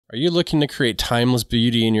Are you looking to create timeless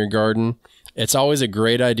beauty in your garden? It's always a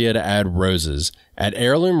great idea to add roses. At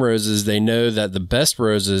Heirloom Roses, they know that the best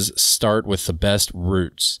roses start with the best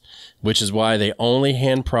roots, which is why they only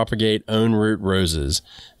hand propagate own root roses.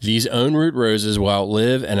 These own root roses will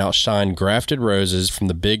outlive and outshine grafted roses from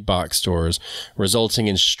the big box stores, resulting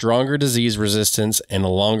in stronger disease resistance and a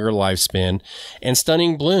longer lifespan, and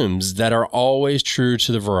stunning blooms that are always true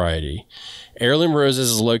to the variety. Heirloom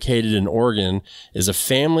Roses is located in Oregon, is a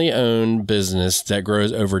family-owned business that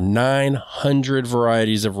grows over 900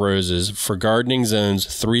 varieties of roses for gardening zones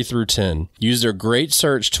 3 through 10. Use their great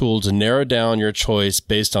search tool to narrow down your choice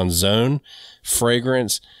based on zone,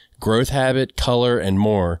 fragrance, growth habit, color, and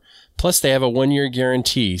more. Plus, they have a 1-year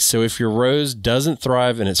guarantee, so if your rose doesn't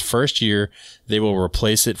thrive in its first year, they will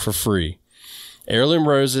replace it for free. Heirloom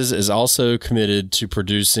Roses is also committed to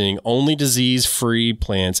producing only disease-free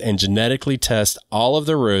plants and genetically test all of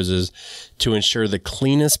their roses to ensure the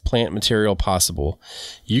cleanest plant material possible.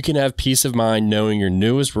 You can have peace of mind knowing your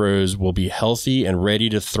newest rose will be healthy and ready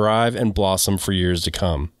to thrive and blossom for years to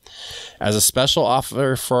come. As a special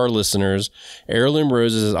offer for our listeners, Heirloom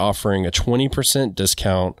Roses is offering a 20%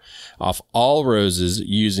 discount off all roses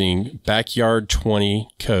using Backyard20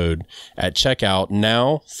 code at checkout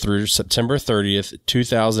now through September 30th,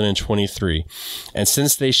 2023. And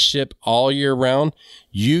since they ship all year round,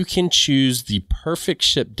 you can choose the perfect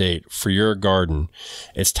ship date for your garden.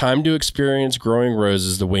 It's time to experience growing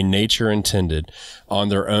roses the way nature intended, on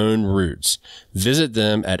their own roots. Visit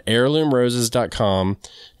them at heirloomroses.com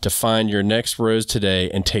to find your next rose today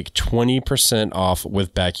and take 20% off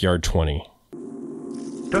with Backyard20.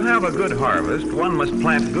 To have a good harvest, one must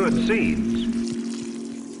plant good seeds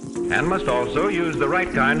and must also use the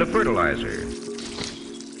right kind of fertilizer.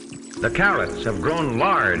 The carrots have grown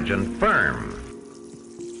large and firm.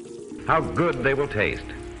 How good they will taste.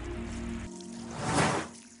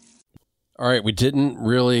 All right, we didn't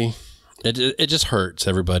really... It just hurts,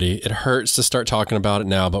 everybody. It hurts to start talking about it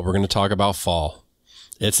now, but we're going to talk about fall.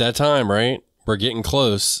 It's that time, right? We're getting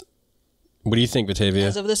close. What do you think, Batavia?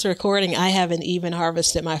 As of this recording, I haven't even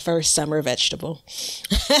harvested my first summer vegetable.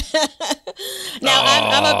 Now,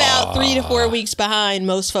 I'm about 3 to 4 weeks behind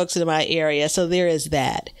most folks in my area, so there is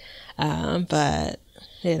that. But,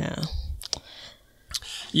 you know.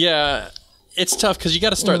 Yeah, it's tough because you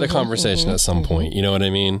got to start the conversation at some point. You know what I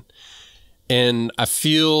mean? And I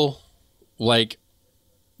feel like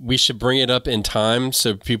we should bring it up in time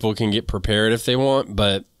so people can get prepared if they want.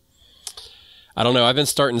 But I don't know. I've been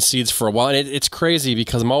starting seeds for a while. And it's crazy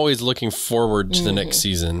because I'm always looking forward to the next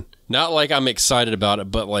season. Not like I'm excited about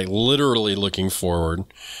it, but like literally looking forward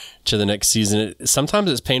to the next season. Sometimes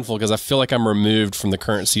it's painful because I feel like I'm removed from the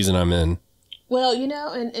current season I'm in. Well, you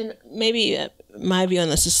know, and maybe my view on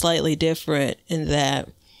this is slightly different in that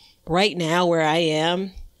right now where I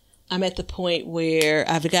am, I'm at the point where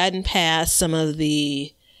I've gotten past some of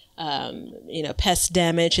the, pest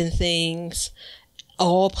damage and things.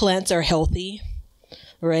 All plants are healthy,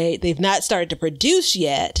 right? They've not started to produce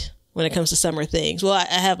yet when it comes to summer things. Well, I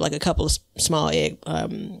have like a couple of small egg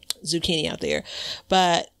zucchini out there,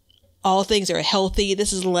 but all things are healthy.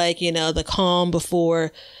 This is like, the calm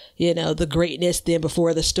before, the greatness, then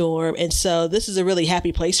before the storm. And so this is a really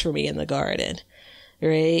happy place for me in the garden,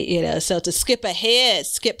 right? So to skip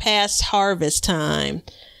past harvest time,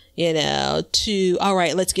 to, all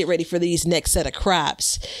right, let's get ready for these next set of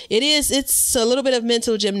crops. It's a little bit of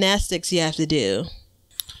mental gymnastics you have to do.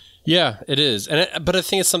 Yeah, it is. But I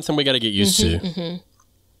think it's something we got to get used to.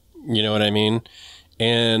 You know what I mean?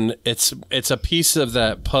 And it's a piece of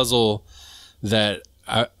that puzzle that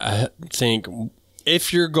I think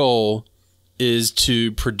if your goal is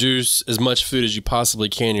to produce as much food as you possibly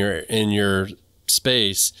can in your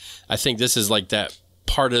space, I think this is like that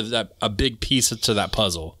part of that, a big piece to that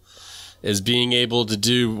puzzle, is being able to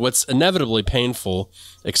do what's inevitably painful,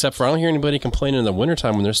 except for I don't hear anybody complaining in the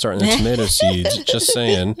wintertime when they're starting their tomato seeds, just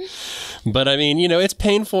saying. But I mean, it's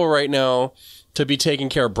painful right now to be taking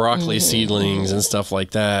care of broccoli seedlings and stuff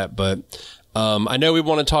like that. But I know we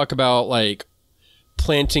want to talk about like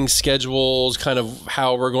planting schedules, kind of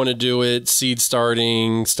how we're going to do it, seed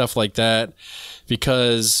starting, stuff like that,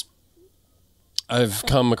 because I've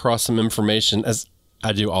come across some information, as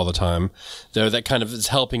I do all the time, though, that kind of is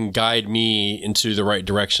helping guide me into the right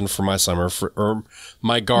direction for my summer or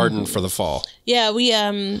my garden for the fall. Yeah, we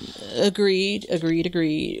agreed.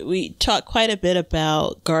 We talked quite a bit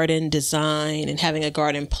about garden design and having a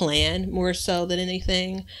garden plan more so than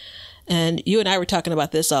anything. And you and I were talking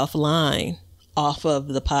about this offline, off of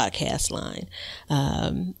the podcast line.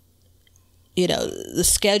 The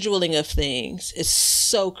scheduling of things is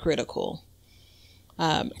so critical.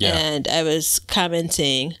 And I was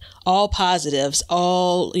commenting all positives,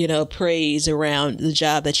 all, praise around the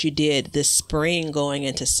job that you did this spring going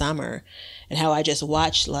into summer. And how I just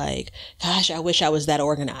watched, like, gosh, I wish I was that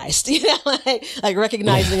organized, like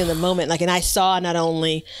recognizing in the moment. Like, and I saw not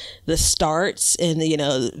only the starts and,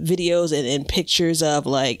 videos and pictures of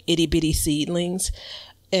like itty bitty seedlings.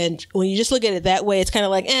 And when you just look at it that way, it's kind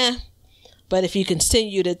of like, But if you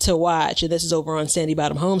continue to watch, and this is over on Sandy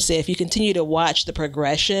Bottom Homestead, if you continue to watch the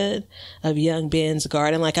progression of young Ben's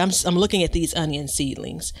garden, like I'm looking at these onion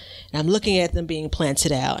seedlings, and I'm looking at them being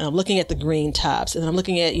planted out, and I'm looking at the green tops, and I'm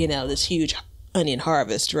looking at, this huge onion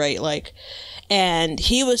harvest, right? Like, and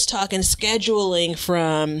he was talking scheduling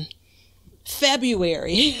from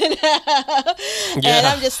February. And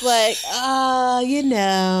I'm just like,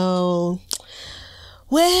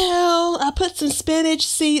 well, I put some spinach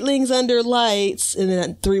seedlings under lights, and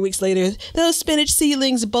then 3 weeks later, those spinach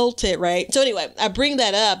seedlings bolted, right? So anyway, I bring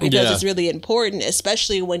that up because it's really important,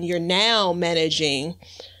 especially when you're now managing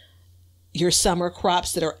your summer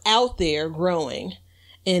crops that are out there growing.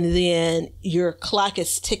 And then your clock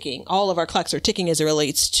is ticking. All of our clocks are ticking as it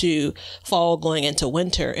relates to fall going into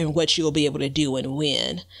winter and what you will be able to do and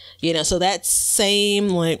when. So that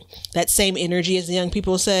same energy, as the young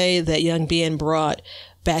people say, that young Ben brought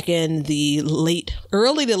back in the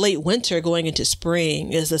early to late winter going into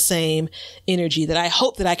spring is the same energy that I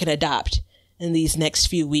hope that I can adopt in these next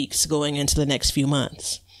few weeks going into the next few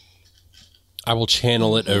months. I will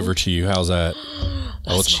channel it over to you. How's that?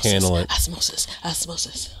 I will channel it.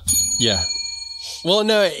 Osmosis. Yeah. Well,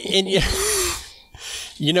 no, and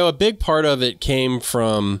a big part of it came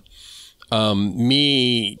from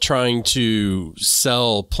me trying to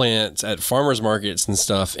sell plants at farmers markets and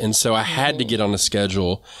stuff, and so I had to get on a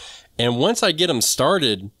schedule. And once I get them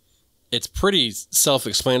started, it's pretty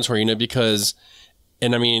self-explanatory, because,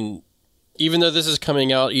 and I mean, even though this is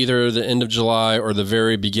coming out either the end of July or the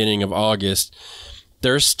very beginning of August,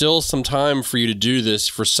 there's still some time for you to do this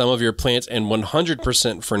for some of your plants and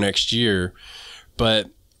 100% for next year. But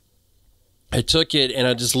I took it and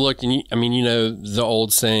I just looked, and the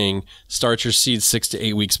old saying, start your seeds 6 to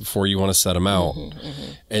 8 weeks before you want to set them out.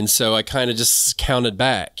 And so I kind of just counted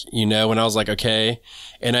back, and I was like, okay.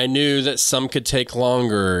 And I knew that some could take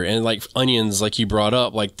longer, and like onions, like you brought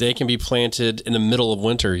up, like they can be planted in the middle of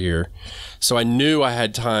winter here. So I knew I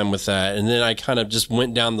had time with that. And then I kind of just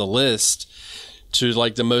went down the list to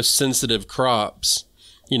like the most sensitive crops,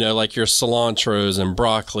 like your cilantros and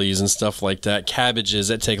broccolis and stuff like that, cabbages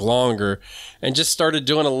that take longer, and just started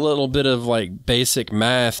doing a little bit of like basic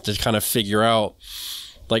math to kind of figure out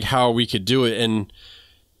like how we could do it. And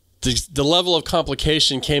the level of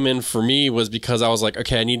complication came in for me was because I was like,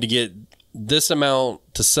 okay, I need to get this amount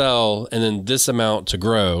to sell and then this amount to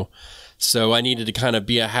grow. So I needed to kind of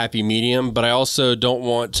be a happy medium, but I also don't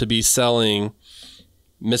want to be selling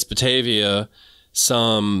Miss Batavia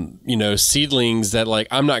some, seedlings that like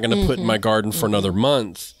I'm not going to put in my garden for another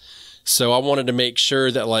month. So I wanted to make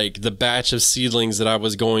sure that like the batch of seedlings that I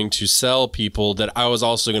was going to sell people, that I was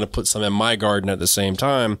also going to put some in my garden at the same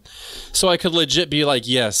time. So I could legit be like,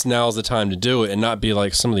 yes, now's the time to do it, and not be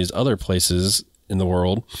like some of these other places in the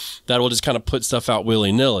world that will just kind of put stuff out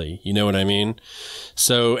willy-nilly. You know what I mean?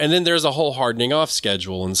 So, and then there's a whole hardening off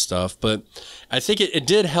schedule and stuff, but I think it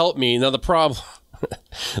did help me. Now the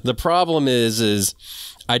problem is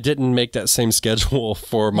I didn't make that same schedule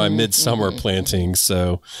for my midsummer planting.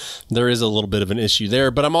 So there is a little bit of an issue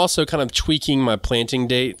there, but I'm also kind of tweaking my planting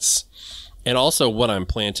dates and also what I'm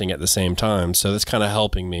planting at the same time. So that's kind of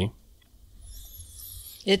helping me.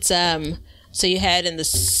 It's, so you had in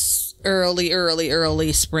the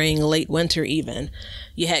early spring, late winter even,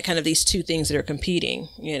 you had kind of these two things that are competing,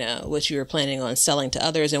 what you were planning on selling to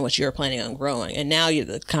others and what you were planning on growing. And now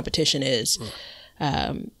the competition is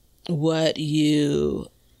what you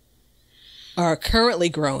are currently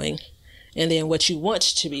growing and then what you want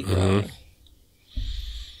to be growing.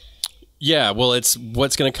 Yeah, well, it's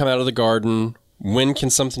what's going to come out of the garden. When can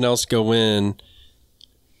something else go in?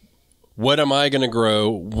 What am I going to grow?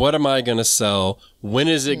 What am I going to sell? When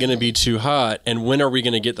is it going to be too hot? And when are we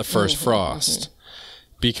going to get the first frost?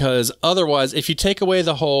 Because otherwise, if you take away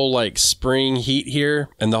the whole like spring heat here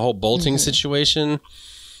and the whole bolting situation,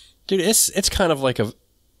 dude, it's kind of like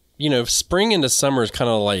spring into summer is kind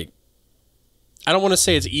of like, I don't want to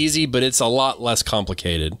say it's easy, but it's a lot less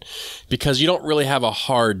complicated because you don't really have a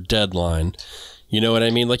hard deadline. You know what I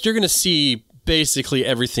mean? Like you're going to see basically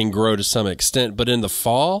everything grow to some extent, but in the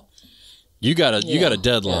fall, you got a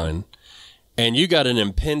deadline. And you got an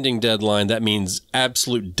impending deadline that means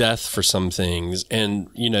absolute death for some things. And,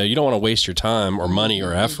 you don't want to waste your time or money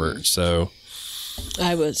or effort. So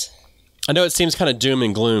I was I know it seems kind of doom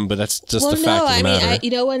and gloom, but that's just the fact of the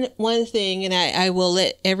matter. One thing, and I will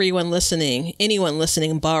let anyone listening,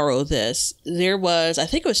 borrow this. There was, I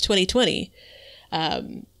think it was 2020,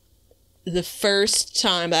 the first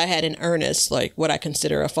time I had in earnest, like what I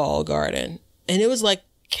consider a fall garden. And it was like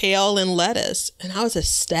kale and lettuce. And I was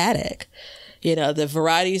ecstatic. The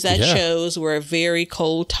varieties I chose were very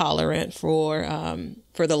cold tolerant for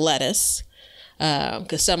the lettuce.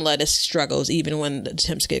 Because some lettuce struggles even when the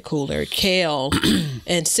temps get cooler. Kale,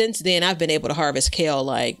 and since then I've been able to harvest kale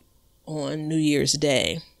like on New Year's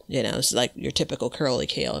Day. It's like your typical curly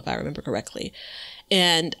kale, if I remember correctly.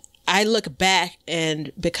 And I look back,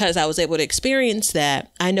 and because I was able to experience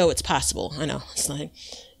that, I know it's possible. I know it's like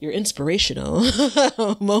your inspirational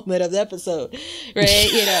moment of the episode, right?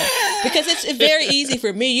 Because it's very easy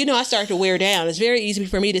for me. I start to wear down. It's very easy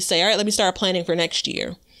for me to say, all right, let me start planning for next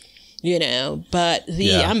year. But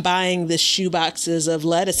I'm buying the shoe boxes of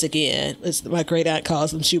lettuce again. My great aunt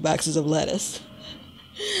calls them shoe boxes of lettuce.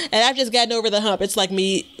 And I've just gotten over the hump. It's like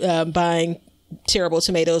me buying terrible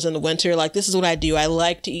tomatoes in the winter. Like, this is what I do. I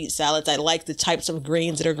like to eat salads. I like the types of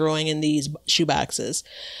greens that are growing in these shoe boxes.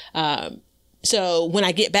 So when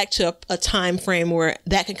I get back to a time frame where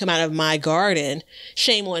that can come out of my garden,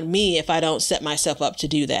 shame on me if I don't set myself up to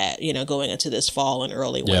do that, going into this fall and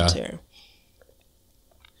early winter.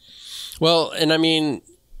 Well, and I mean,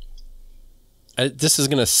 this is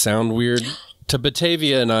going to sound weird. To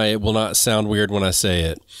Batavia and I, it will not sound weird when I say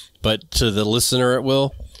it. But to the listener, it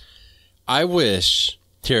will. I wish,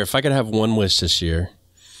 if I could have one wish this year,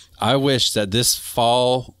 I wish that this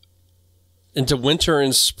fall into winter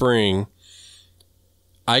and spring,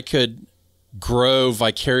 I could grow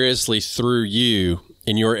vicariously through you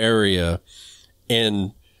in your area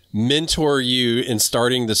and mentor you in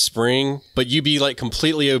starting the spring, but you be like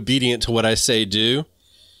completely obedient to what I say do.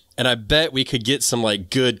 And I bet we could get some like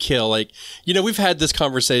good kill. Like, we've had this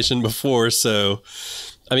conversation before. So,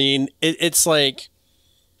 I mean, it's like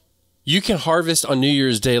you can harvest on New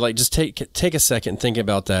Year's Day. Like, just take a second and think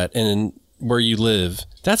about that. And where you live,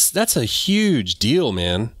 that's a huge deal,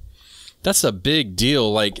 man. That's a big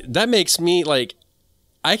deal. Like, that makes me like,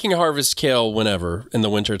 I can harvest kale whenever in the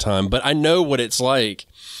wintertime, but I know what it's like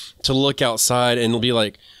to look outside and be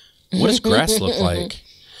like, what does grass look like?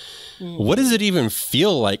 What does it even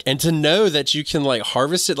feel like? And to know that you can like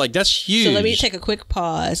harvest it, like that's huge. So let me take a quick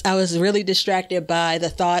pause. I was really distracted by the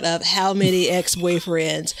thought of how many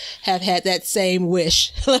ex-boyfriends have had that same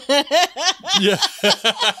wish. Yeah.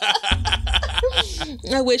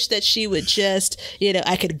 I wish that she would just,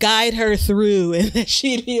 I could guide her through and that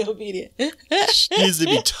she'd be obedient. She needs to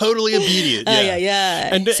be totally obedient. Yeah.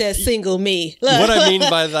 Yeah. And it says single me. What I mean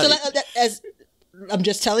by that. So I'm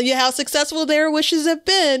just telling you how successful their wishes have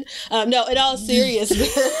been. No, in all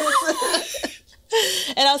seriousness.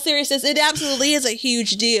 In all seriousness, it absolutely is a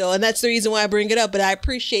huge deal. And that's the reason why I bring it up. But I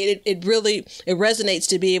appreciate it. It resonates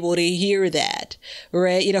to be able to hear that,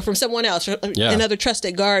 right? From someone else, another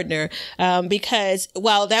trusted gardener. Because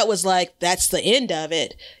while that was like, that's the end of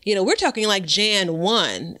it, we're talking like Jan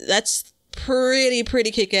 1. That's pretty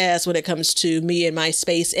kick-ass when it comes to me and my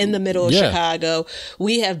space in the middle of Chicago.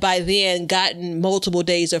 We have by then gotten multiple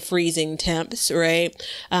days of freezing temps, right?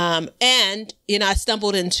 And I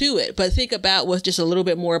stumbled into it, but think about with just a little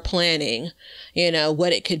bit more planning,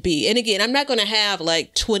 what it could be. And again, I'm not going to have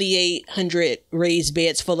like 2,800 raised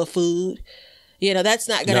beds full of food. That's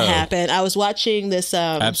not going to happen. I was watching this.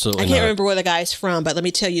 Absolutely I can't remember where the guy's from, but let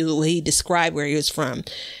me tell you what he described where he was from.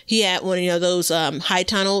 He had one of those high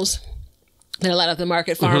tunnels that a lot of the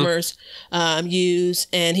market farmers use.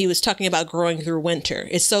 And he was talking about growing through winter.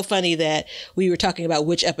 It's so funny that we were talking about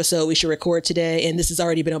which episode we should record today. And this has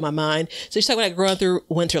already been on my mind. So he's talking about growing through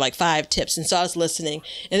winter, like 5 tips. And so I was listening.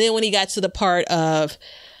 And then when he got to the part of,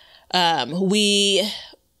 we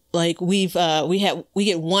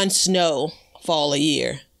get one snow fall a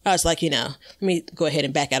year. I was like, let me go ahead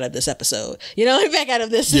and back out of this episode. Let me back out of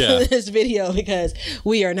this this video because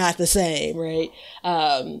we are not the same, right?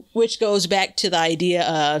 Which goes back to the idea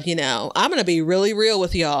of, I'm going to be really real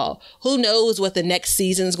with y'all. Who knows what the next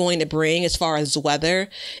season's going to bring as far as weather?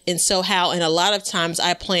 And a lot of times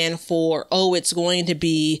I plan for, it's going to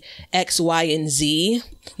be X, Y, and Z.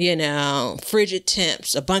 Frigid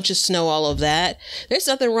temps, a bunch of snow, all of that. There's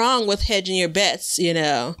nothing wrong with hedging your bets,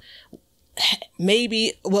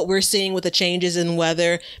 Maybe what we're seeing with the changes in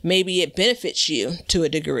weather, maybe it benefits you to a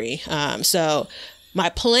degree. So my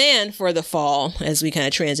plan for the fall, as we kind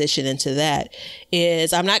of transition into that,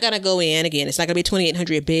 is I'm not going to go in again. It's not going to be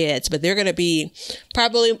 2,800 beds, but they're going to be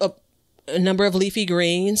probably a number of leafy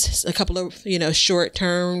greens, a couple of,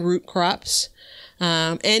 short-term root crops.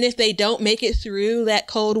 And if they don't make it through that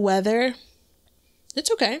cold weather,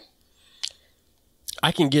 it's okay.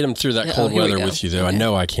 I can get them through that cold weather with you, though. Okay. I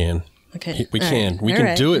know I can. Okay. We can. We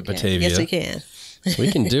can do it, Batavia. Yes, we can.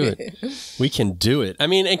 We can do it. We can do it. I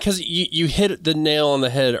mean, and because you hit the nail on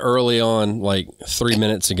the head early on, like 3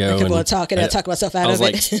 minutes ago. I kept on talking. I talked myself out of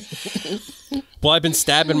it. Well, I've been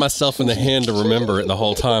stabbing myself in the hand to remember it the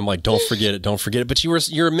whole time. Like, don't forget it. Don't forget it. But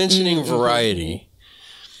you're mentioning variety.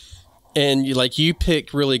 And you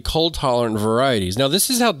pick really cold tolerant varieties. Now, this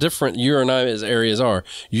is how different you and I as areas are.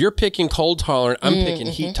 You're picking cold tolerant. I'm picking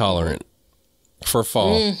heat tolerant for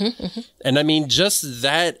fall. And I mean, just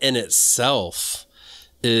that in itself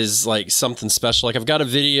is like something special. Like, I've got a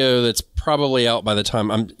video that's probably out by the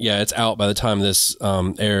time it's out by the time this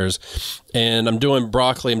airs. And I'm doing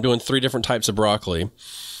broccoli. I'm doing 3 different types of broccoli.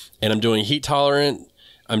 And I'm doing heat tolerant.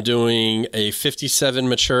 I'm doing a 57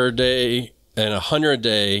 mature day and 100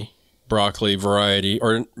 day broccoli variety,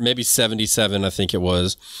 or maybe 77, I think it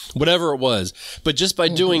was, whatever it was. But just by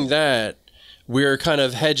doing that, we're kind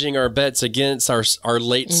of hedging our bets against our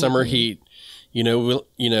late summer heat. The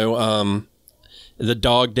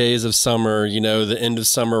dog days of summer, the end of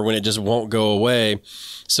summer when it just won't go away.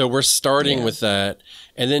 So we're starting with that,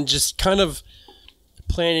 and then just kind of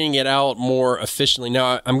planning it out more efficiently.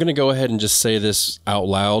 Now, I'm going to go ahead and just say this out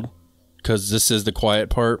loud, because this is the quiet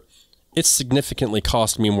part. It's significantly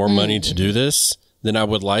cost me more money to do this than I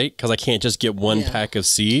would like, because I can't just get one pack of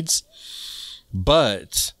seeds.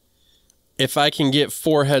 But if I can get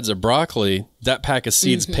 4 heads of broccoli, that pack of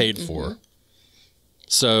seeds paid for.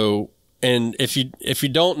 So, and if you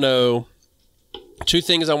don't know, 2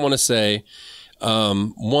 things I want to say.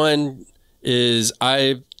 One is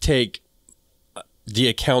I take the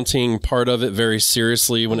accounting part of it very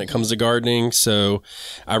seriously when it comes to gardening. So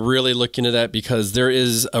I really look into that, because there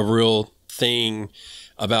is a real thing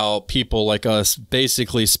about people like us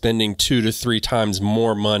basically spending 2 to 3 times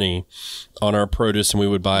more money on our produce than we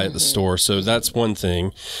would buy at the store. So that's one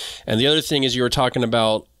thing. And the other thing is, you were talking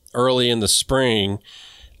about early in the spring,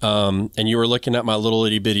 and you were looking at my little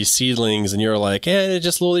itty bitty seedlings, and you're like, they're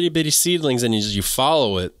just little itty bitty seedlings, and you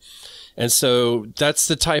follow it. And so that's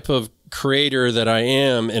the type of creator that I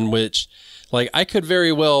am, in which, like, I could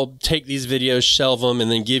very well take these videos, shelve them,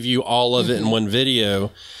 and then give you all of it in one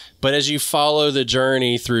video. But as you follow the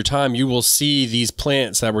journey through time, you will see these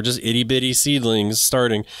plants that were just itty bitty seedlings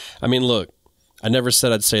starting. I mean, look, I never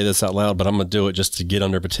said I'd say this out loud, but I'm going to do it just to get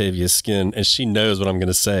under Batavia's skin, and she knows what I'm going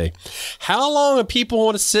to say. How long do people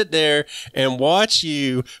want to sit there and watch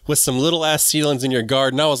you with some little ass seedlings in your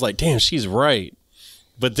garden? I was like, damn, she's right.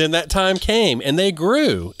 But then that time came, and they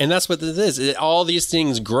grew, and that's what it is. All these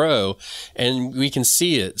things grow, and we can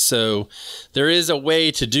see it. So there is a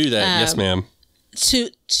way to do that. Yes, ma'am.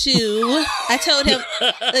 I told him,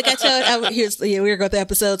 we were going through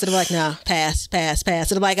episodes, and I'm like, nah, pass.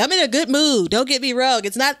 And I'm like, I'm in a good mood. Don't get me wrong.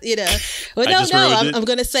 It's not, well, I'm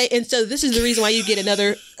going to say, and so this is the reason why you get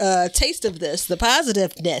another taste of this, the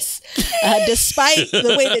positiveness, despite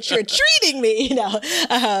the way that you're treating me,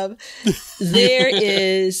 there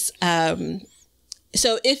is,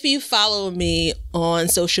 so if you follow me on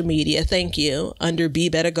social media, thank you, under Be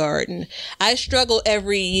Better Garden, I struggle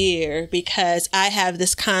every year because I have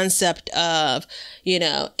this concept of,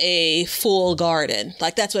 a full garden.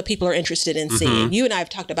 Like, that's what people are interested in seeing. You and I have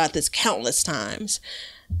talked about this countless times.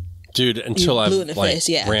 Dude, until I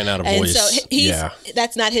ran out of voice. And so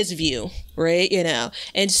that's not his view, right?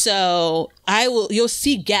 And so you'll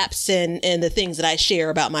see gaps in the things that I share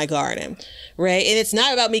about my garden, right? And it's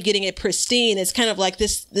not about me getting it pristine. It's kind of like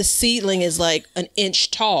this seedling is like an inch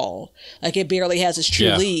tall. Like, it barely has its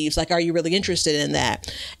true leaves. Like, are you really interested in that?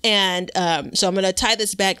 And so I'm going to tie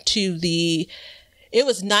this back to it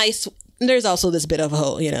was nice. There's also this bit of a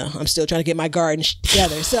whole, I'm still trying to get my garden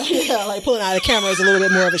together. So, like, pulling out the camera is a little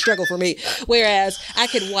bit more of a struggle for me. Whereas I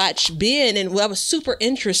could watch Ben, and I was super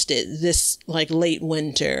interested this, like, late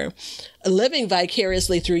winter, living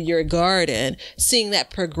vicariously through your garden, seeing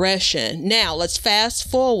that progression. Now, let's fast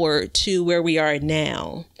forward to where we are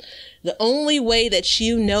now. The only way that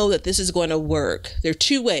you know that this is going to work, there are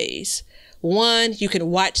 2 ways. One, you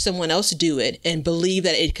can watch someone else do it and believe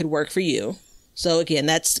that it could work for you. So again,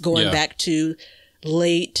 that's going back to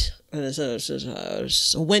late winter,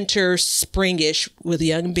 springish with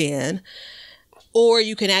young Ben, or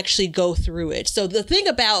you can actually go through it. So the thing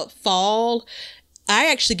about fall, I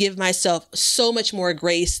actually give myself so much more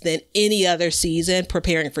grace than any other season,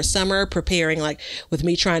 preparing for summer, preparing like with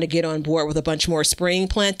me trying to get on board with a bunch more spring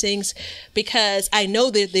plantings, because I know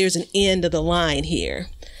that there's an end of the line here.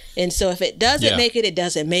 And so if it doesn't Yeah. make it, it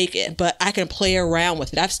doesn't make it. But I can play around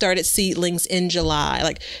with it. I've started seedlings in July,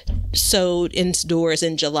 like sowed indoors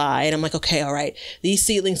in July. And I'm like, okay, all right. These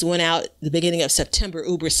seedlings went out the beginning of September,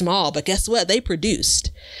 uber small. But guess what? They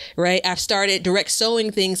produced, right? I've started direct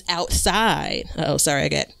sowing things outside. Oh, sorry, I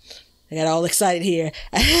got all excited here.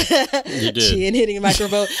 You did. She and hitting the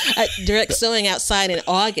microphone. Direct sowing outside in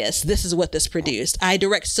August. This is what this produced. I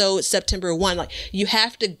direct sowed September 1. Like, you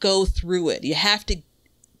have to go through it. You have to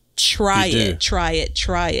try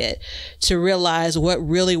it to realize what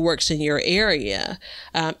really works in your area.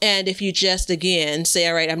 And if you just, again, say,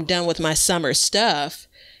 all right, I'm done with my summer stuff,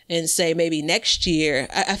 and say maybe next year,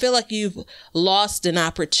 I feel like you've lost an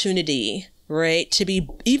opportunity, right, to be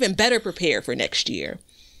even better prepared for next year.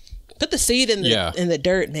 Put the seed in the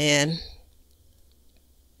dirt, man.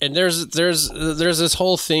 And there's this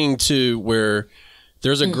whole thing too where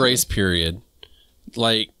there's a grace period.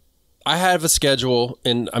 Like, I have a schedule,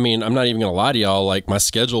 and I mean, I'm not even gonna lie to y'all. Like, my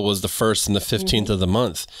schedule was the 1st and the 15th of the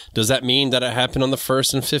month. Does that mean that it happened on the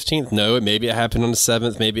 1st and 15th? No, maybe it happened on the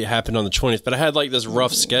 7th, maybe it happened on the 20th. But I had like this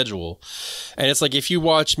rough schedule, and it's like, if you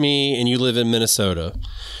watch me and you live in Minnesota,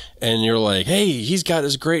 and you're like, hey, he's got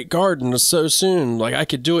his great garden so soon, like I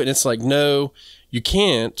could do it. And it's like, no, you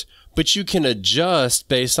can't, but you can adjust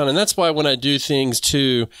based on, and that's why when I do things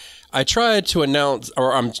too, I try to announce,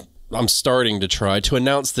 or I'm starting to try to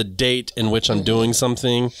announce the date in which I'm doing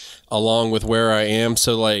something along with where I am.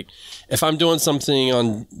 So like, if I'm doing something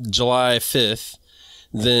on July 5th,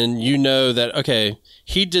 then you know that, okay,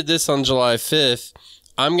 he did this on July 5th.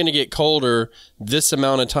 I'm going to get colder this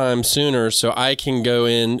amount of time sooner, so I can go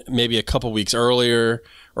in maybe a couple weeks earlier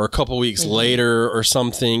or a couple weeks later or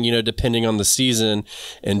something, you know, depending on the season,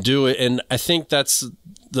 and do it. And I think that's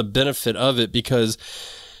the benefit of it, because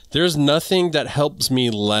there's nothing that helps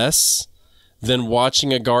me less than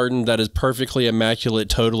watching a garden that is perfectly immaculate,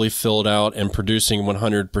 totally filled out, and producing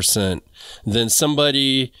 100%, than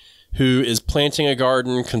somebody who is planting a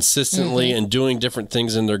garden consistently and doing different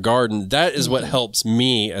things in their garden. That is what helps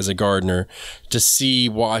me as a gardener to see,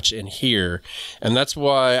 watch, and hear. And that's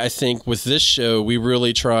why I think with this show, we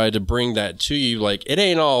really try to bring that to you. Like, it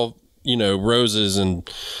ain't all, you know, roses and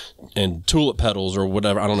tulip petals or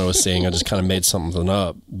whatever. I don't know a saying. I just kind of made something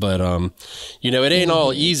up. But, you know, it ain't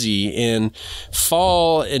all easy. And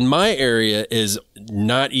fall in my area is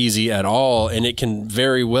not easy at all. And it can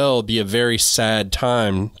very well be a very sad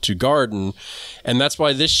time to garden. And that's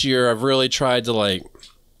why this year I've really tried to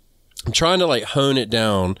I'm trying to hone it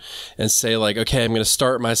down and say okay, I'm going to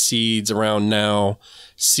start my seeds around now,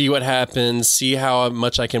 see what happens, see how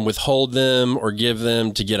much I can withhold them or give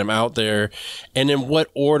them to get them out there. And in what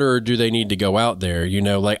order do they need to go out there? You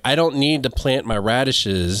know, I don't need to plant my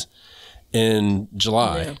radishes in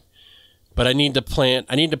July, but I need to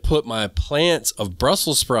put my plants of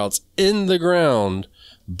Brussels sprouts in the ground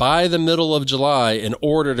by the middle of July in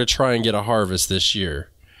order to try and get a harvest this year.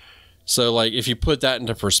 So if you put that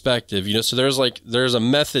into perspective, you know, so there's a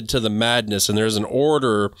method to the madness, and there's an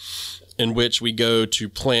order in which we go to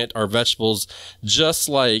plant our vegetables, just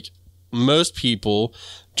like most people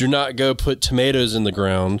do not go put tomatoes in the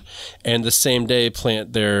ground and the same day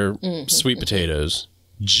plant their sweet potatoes.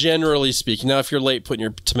 Generally speaking. Now, if you're late putting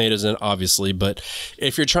your tomatoes in, obviously, but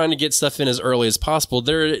if you're trying to get stuff in as early as possible,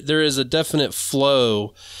 there is a definite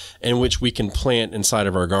flow in which we can plant inside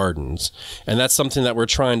of our gardens. And that's something that we're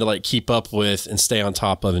trying to keep up with and stay on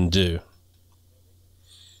top of and do.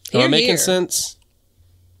 Am I making sense?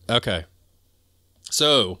 Okay.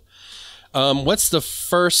 So, what's the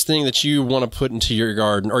first thing that you want to put into your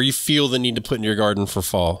garden, or you feel the need to put in your garden for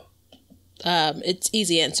fall? It's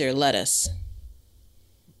easy answer, lettuce.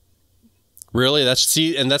 Really?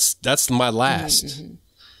 That's my last.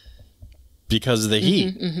 Because of the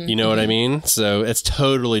heat, you know what I mean? So it's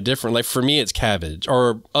totally different. For me, it's cabbage,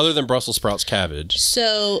 or other than Brussels sprouts, cabbage.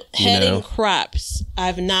 So heading crops,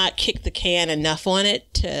 I've not kicked the can enough on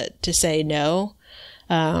it to say no.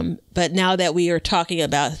 But now that we are talking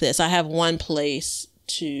about this, I have one place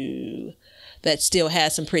that still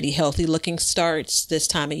has some pretty healthy looking starts this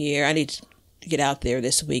time of year. I need to get out there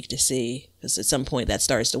this week to see, because at some point that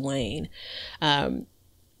starts to wane.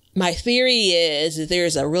 My theory is that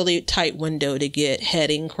there's a really tight window to get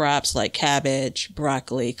heading crops like cabbage,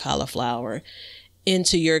 broccoli, cauliflower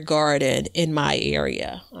into your garden in my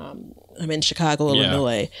area. I'm in Chicago,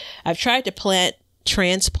 Illinois. I've tried to plant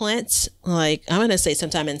transplants, I'm going to say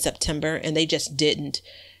sometime in September, and they just didn't.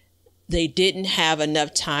 They didn't have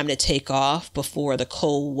enough time to take off before the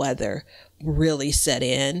cold weather really set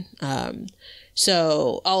in.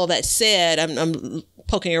 So all of that said, I'm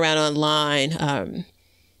poking around online,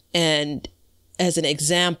 and as an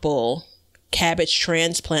example, cabbage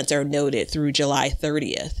transplants are noted through July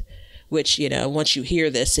 30th, which, once you hear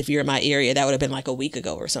this, if you're in my area, that would have been like a week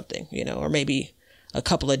ago or something, or maybe a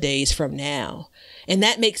couple of days from now. And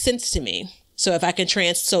that makes sense to me. So if I can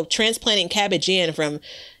transplanting cabbage in from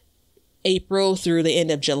April through the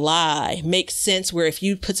end of July makes sense, where if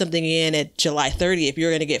you put something in at July 30th,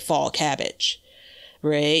 you're going to get fall cabbage,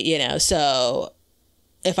 right? So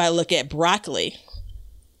if I look at broccoli,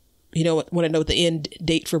 want to know what the end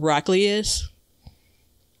date for broccoli is?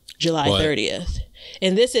 July 30th.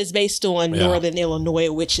 And this is based on Northern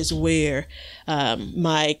Illinois, which is where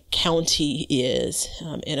my county is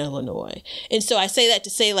in Illinois. And so I say that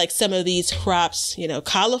to say, like, some of these crops,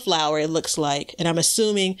 cauliflower, it looks like, and I'm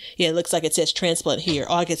assuming, it looks like it says transplant here,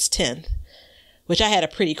 August 10th, which I had a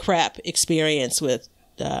pretty crap experience with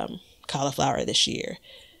cauliflower this year.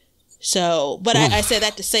 So, but I say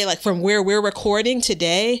that to say, like, from where we're recording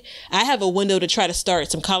today, I have a window to try to start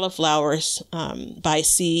some cauliflowers by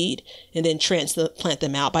seed and then transplant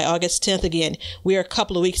them out by August 10th. Again, we're a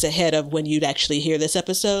couple of weeks ahead of when you'd actually hear this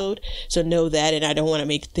episode. So know that, and I don't want to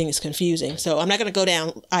make things confusing. So I'm not going to go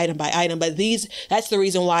down item by item, but that's the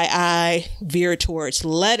reason why I veer towards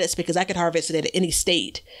lettuce, because I could harvest it at any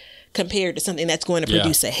state compared to something that's going to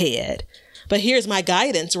produce a head. But here's my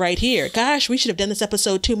guidance right here. Gosh, we should have done this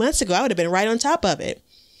episode 2 months ago. I would have been right on top of it.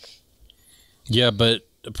 Yeah, but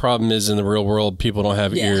the problem is, in the real world, people don't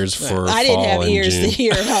have ears for fall. I didn't have ears June. to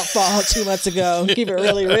hear about fall 2 months ago. Keep it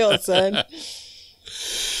really real, son.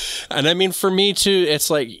 And I mean, for me too, it's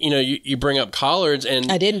like, you bring up collards,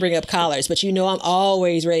 and I didn't bring up collards, but I'm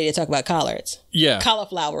always ready to talk about collards. Yeah.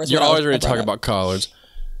 Cauliflower is You're what always ready to talk up. about collards.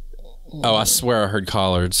 Oh, I swear I heard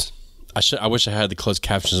collards. I wish I had the closed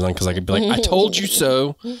captions on, because I could be like, I told you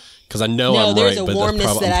so, because I know I'm right. There's a but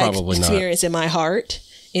warmness that I probably experience in my heart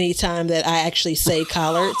anytime that I actually say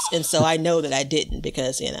collards. And so I know that I didn't,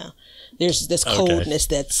 because, there's this coldness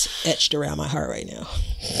that's etched around my heart right now.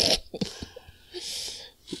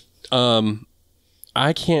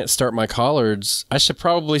 I can't start my collards. I should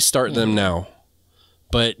probably start them now.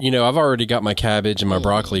 But, I've already got my cabbage and my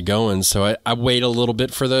broccoli going, so I wait a little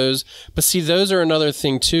bit for those. But see, those are another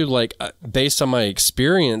thing too, like, based on my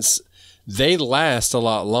experience, they last a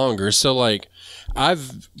lot longer. So, like,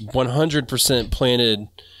 I've 100% planted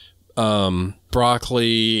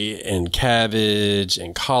broccoli and cabbage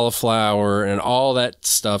and cauliflower and all that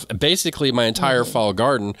stuff. Basically, my entire fall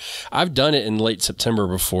garden. I've done it in late September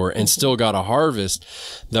before and still got a harvest.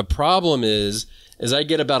 The problem is I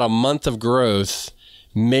get about a month of growth,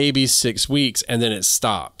 maybe 6 weeks, and then it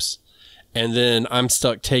stops. And then I'm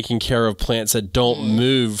stuck taking care of plants that don't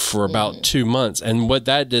move for about 2 months. And what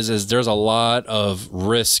that does is there's a lot of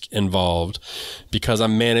risk involved, because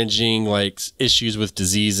I'm managing like issues with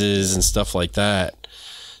diseases and stuff like that.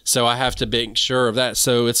 So I have to make sure of that.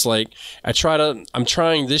 So it's like I'm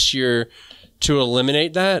trying this year to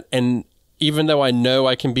eliminate that. And even though I know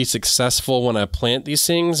I can be successful when I plant these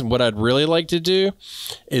things, what I'd really like to do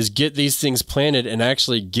is get these things planted and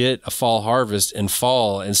actually get a fall harvest in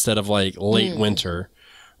fall instead of like late winter,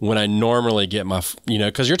 when I normally get my,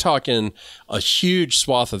 because you're talking a huge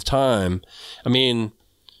swath of time. I mean,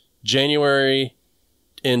 January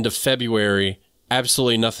into February,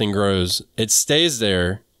 absolutely nothing grows. It stays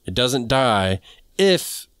there. It doesn't die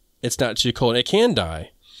if it's not too cold. It can die.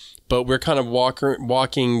 But we're kind of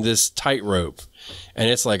walking this tightrope, and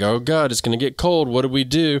it's like, oh God, it's going to get cold. What do we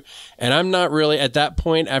do? And I'm not really at that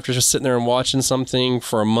point, after just sitting there and watching something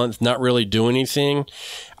for a month, not really doing anything.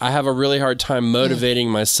 I have a really hard time motivating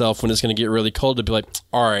myself when it's going to get really cold to be like,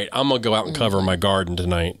 all right, I'm going to go out and cover my garden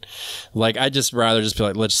tonight. Like, I just rather just be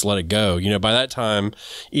like, let's just let it go. By that time,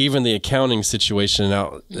 even the accounting situation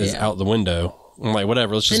is out the window. I'm like,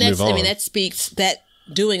 whatever, let's just move on. I mean,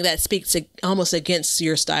 doing that speaks almost against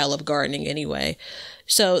your style of gardening anyway.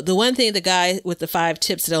 So the one thing the guy with the 5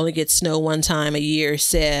 tips that only get snow one time a year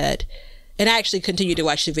said, and I actually continue to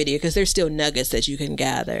watch the video because there's still nuggets that you can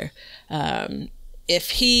gather. If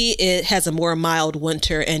he has a more mild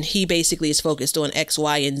winter and he basically is focused on X,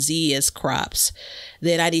 Y, and Z as crops,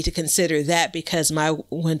 then I need to consider that, because my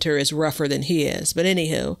winter is rougher than his. But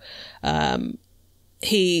anywho,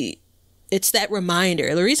 it's that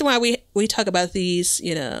reminder. The reason why we talk about these,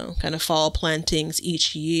 kind of fall plantings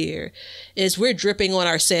each year is we're dripping on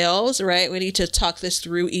ourselves, right? We need to talk this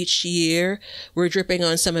through each year. We're dripping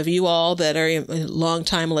on some of you all that are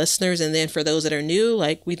longtime listeners. And then for those that are new,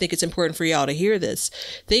 like, we think it's important for y'all to hear this.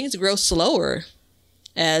 Things grow slower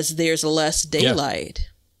as there's less daylight. Yeah.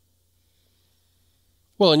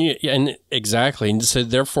 Well, and exactly. And so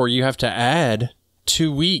therefore you have to add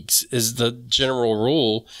 2 weeks is the general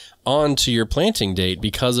rule on to your planting date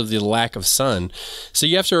because of the lack of sun. So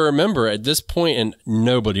you have to remember at this point, and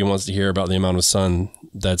nobody wants to hear about the amount of sun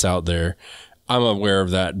that's out there. I'm aware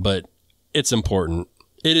of that, but it's important.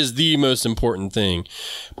 It is the most important thing.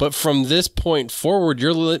 But from this point forward,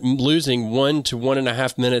 you're losing 1 to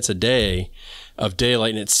 1.5 minutes a day of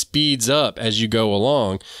daylight, and it speeds up as you go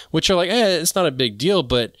along, which are like, it's not a big deal,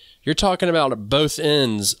 but you're talking about both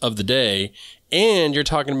ends of the day, and you're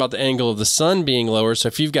talking about the angle of the sun being lower. So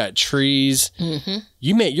if you've got trees,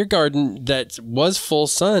 your garden that was full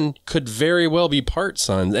sun could very well be part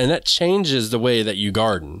sun, and that changes the way that you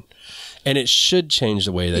garden. And it should change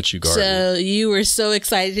the way that you garden. So you were so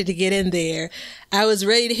excited to get in there. I was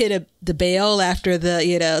ready to hit the bell after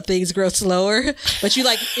the, things grow slower. But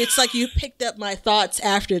it's like you picked up my thoughts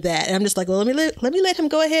after that. And I'm just like, well, let me let him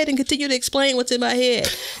go ahead and continue to explain what's in my head.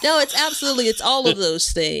 No, it's all of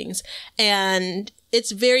those things. And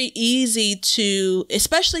it's very easy to,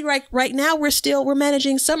 especially right now, we're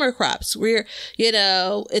managing summer crops. We're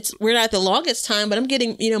not the longest time, but I'm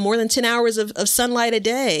getting, more than 10 hours of sunlight a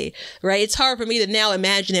day, right? It's hard for me to now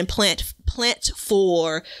imagine and plant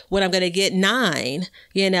for when I'm going to get 9,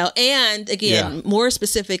 and again, more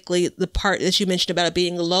specifically, the part that you mentioned about it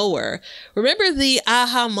being lower. Remember the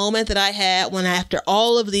aha moment that I had when after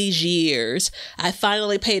all of these years, I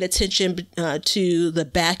finally paid attention to the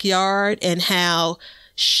backyard and how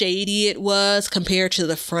shady it was compared to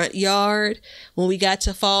the front yard when we got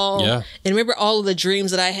to fall. Yeah. And remember all of the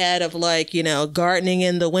dreams that I had of gardening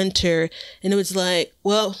in the winter. And it was like,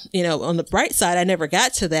 well, on the bright side, I never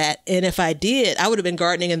got to that. And if I did, I would have been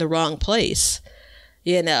gardening in the wrong place.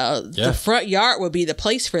 The front yard would be the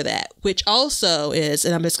place for that, which also is,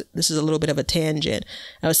 and this is a little bit of a tangent.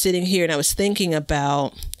 I was sitting here and I was thinking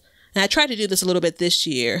about, and I tried to do this a little bit this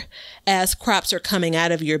year, as crops are coming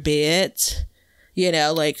out of your beds.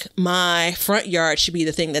 Like my front yard should be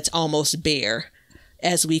the thing that's almost bare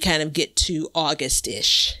as we kind of get to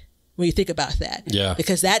August-ish, when you think about that. Yeah.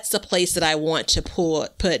 Because that's the place that I want to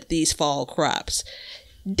put these fall crops.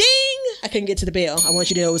 Ding! I couldn't get to the bell. I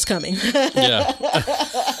want you to know what's coming. Yeah.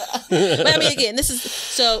 But I mean, again,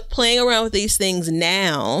 so playing around with these things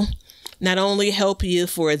now not only help you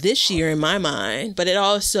for this year in my mind, but it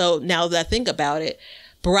also, now that I think about it,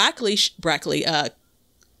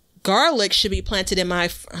 garlic should be planted in I'm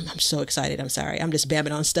so excited. I'm sorry. I'm just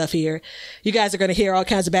babbing on stuff here. You guys are going to hear all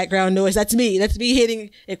kinds of background noise. That's me. That's me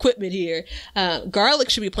hitting equipment here.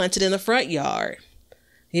 Garlic should be planted in the front yard.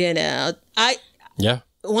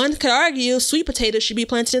 One could argue sweet potatoes should be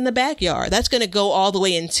planted in the backyard. That's going to go all the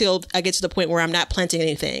way until I get to the point where I'm not planting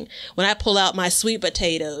anything. When I pull out my sweet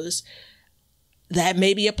potatoes, that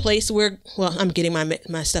may be a place where, well, I'm getting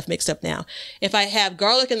my stuff mixed up now. If I have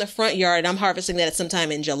garlic in the front yard and I'm harvesting that at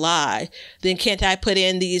sometime in July, then can't I put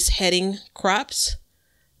in these heading crops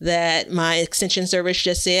that my extension service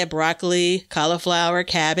just said, broccoli, cauliflower,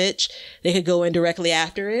 cabbage? They could go in directly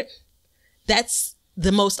after it. That's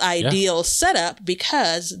the most ideal setup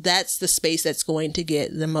because that's the space that's going to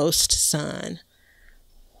get the most sun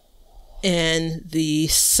and the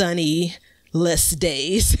sunny less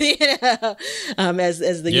days,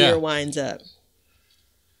 as the year winds up.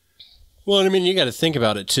 Well, I mean, you got to think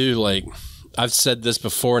about it too. Like I've said this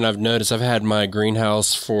before, and I've noticed I've had my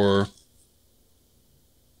greenhouse for,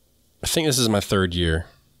 I think this is my 3rd year.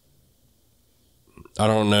 I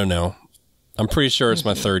don't know now. I'm pretty sure it's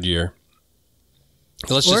my 3rd year.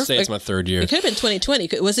 Let's just say it's my 3rd year. It could have been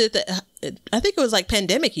 2020. Was it? I think it was like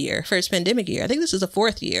pandemic year, first pandemic year. I think this is the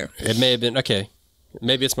 4th year. It may have been. Okay.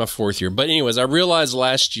 Maybe it's my 4th year. But anyways, I realized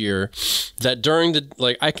last year that during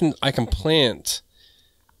I can plant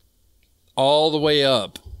all the way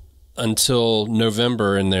up until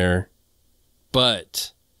November in there.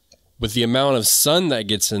 But with the amount of sun that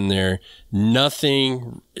gets in there,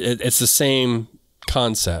 it's the same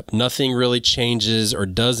concept. Nothing really changes or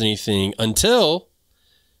does anything until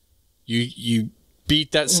you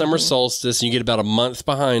beat that summer solstice and you get about a month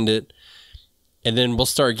behind it. And then we'll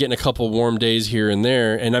start getting a couple warm days here and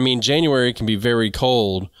there. And I mean, January can be very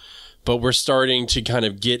cold, but we're starting to kind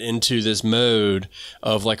of get into this mode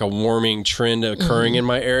of like a warming trend occurring in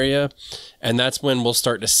my area. And that's when we'll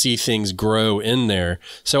start to see things grow in there.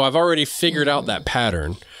 So I've already figured out that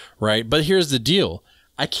pattern, right? But here's the deal.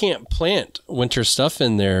 I can't plant winter stuff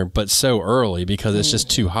in there, but so early because it's just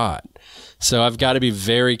too hot. So I've got to be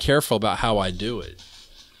very careful about how I do it.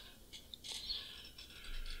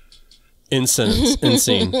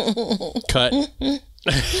 Insane. Cut.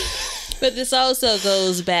 But this also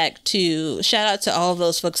goes back to, shout out to all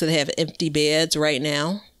those folks that have empty beds right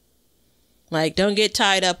now. Like, don't get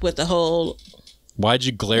tied up with the whole Why'd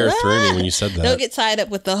you glare through me when you said that? Don't get tied up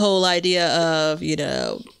with the whole idea of, you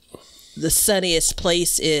know, the sunniest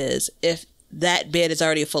place is if that bed is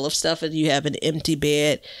already full of stuff and you have an empty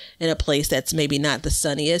bed in a place that's maybe not the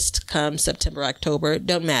sunniest come September, October.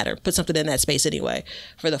 Don't matter. Put something in that space anyway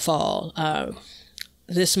for the fall.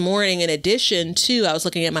 This morning, in addition to, I was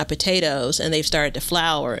looking at my potatoes and they've started to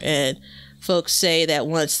flower. And folks say that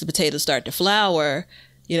once the potatoes start to flower,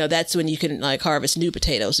 you know, that's when you can like harvest new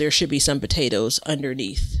potatoes. There should be some potatoes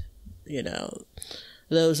underneath, you know,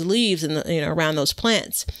 those leaves and, you know, around those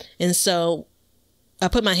plants. And so I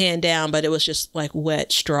put my hand down, but it was just like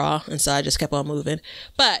wet straw. And so I just kept on moving.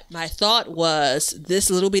 But my thought was this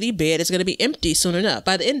little bitty bed is going to be empty soon enough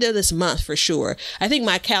by the end of this month for sure. I think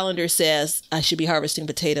my calendar says I should be harvesting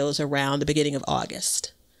potatoes around the beginning of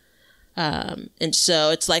August. And so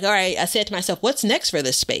it's like, all right, I said to myself, what's next for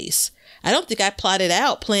this space? I don't think I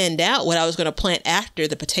planned out what I was going to plant after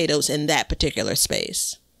the potatoes in that particular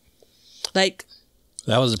space. Like,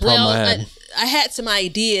 that was the problem I had. I had some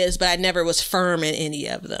ideas, but I never was firm in any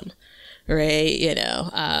of them, right? You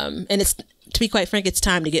know, and it's, to be quite frank, it's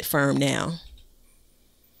time to get firm now.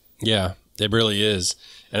 Yeah, it really is.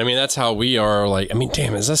 And I mean, that's how we are. Like, I mean,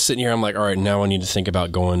 damn, as I sitting here, I'm like, all right, now I need to think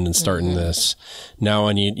about going and starting this. Now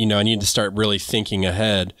I need to start really thinking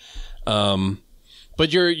ahead.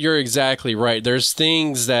 But you're exactly right. There's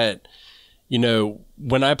things that, you know,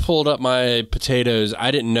 when I pulled up my potatoes, I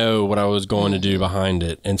didn't know what I was going to do behind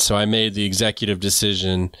it. And so I made the executive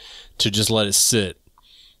decision to just let it sit.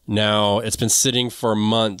 Now, it's been sitting for a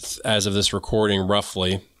month as of this recording,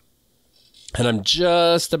 roughly. And I'm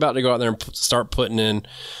just about to go out there and start putting in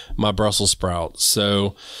my Brussels sprouts.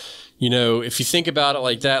 So, you know, if you think about it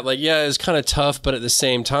like that, like, yeah, it's kind of tough, but at the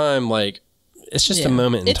same time, like, it's just a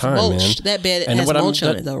moment in time, mulched. man. That bed has mulch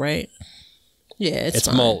on it, though, right? Yeah, it's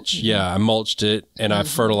fine. Mulch. Yeah, I mulched it and I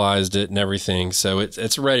fertilized it and everything, so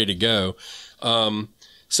it's ready to go.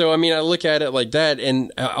 So I mean, I look at it like that,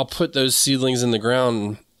 and I'll put those seedlings in the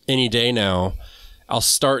ground any day now. I'll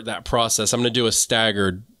start that process. I'm going to do a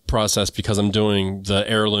staggered process because I'm doing the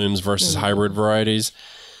heirlooms versus hybrid varieties.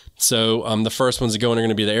 So the first ones that go in are going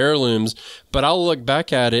to be the heirlooms, but I'll look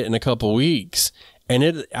back at it in a couple weeks,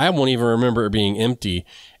 and I won't even remember it being empty.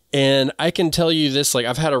 And I can tell you this, like,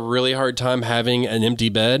 I've had a really hard time having an empty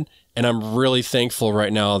bed, and I'm really thankful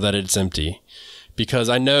right now that it's empty because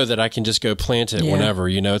I know that I can just go plant it whenever,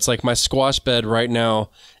 you know. It's like my squash bed right now,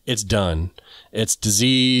 it's done. It's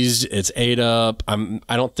diseased, it's ate up.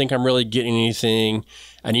 I don't think I'm really getting anything.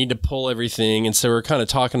 I need to pull everything. And so we're kind of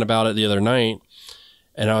talking about it the other night,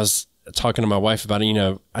 and I was talking to my wife about it, you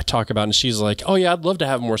know, I talk about it, and she's like, oh yeah, I'd love to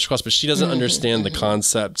have more squash, but she doesn't understand the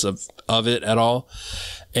concepts of it at all.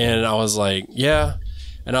 And I was like, yeah.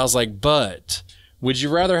 And I was like, but would you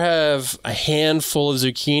rather have a handful of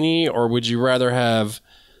zucchini or would you rather have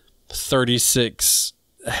 36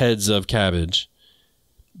 heads of cabbage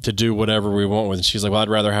to do whatever we want with? And she's like, well, I'd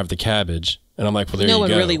rather have the cabbage. And I'm like, well, there you go. No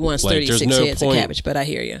one really wants like, 36 heads of cabbage, but I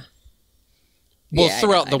hear you. Well, yeah,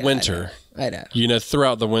 throughout the winter. I know. You know,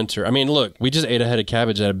 throughout the winter. I mean, look, we just ate a head of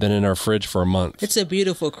cabbage that had been in our fridge for a month. It's a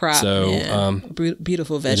beautiful crop. So,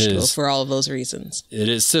 beautiful vegetable for all of those reasons. It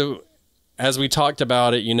is. So, as we talked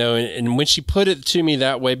about it, you know, and when she put it to me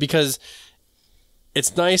that way, because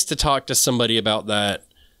it's nice to talk to somebody about that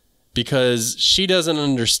because she doesn't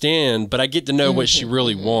understand, but I get to know what she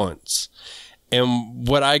really wants. And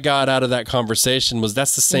what I got out of that conversation was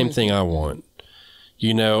that's the same thing I want.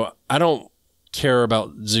 You know, I don't care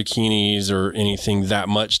about zucchinis or anything that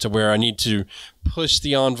much to where I need to push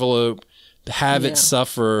the envelope, have it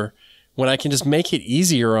suffer when I can just make it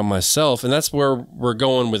easier on myself. And that's where we're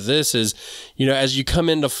going with this is, you know, as you come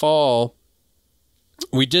into fall,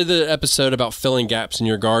 we did the episode about filling gaps in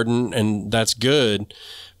your garden, and that's good.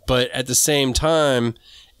 But at the same time,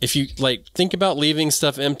 if you like think about leaving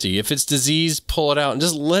stuff empty, if it's diseased, pull it out and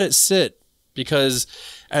just let it sit, because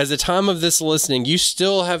as the time of this listening, you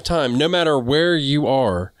still have time, no matter where you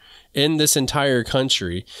are in this entire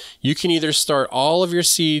country. You can either start all of your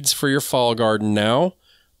seeds for your fall garden now,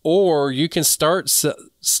 or you can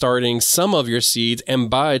starting some of your seeds and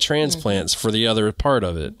buy transplants for the other part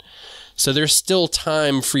of it. So there's still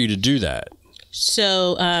time for you to do that.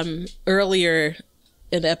 So earlier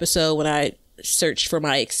in the episode when I searched for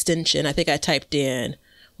my extension, I think I typed in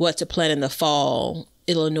what to plant in the fall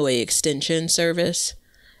Illinois Extension Service.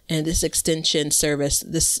 And this extension service,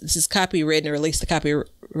 this is copywritten, or at least the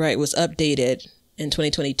copyright was updated in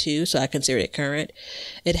 2022, so I consider it current.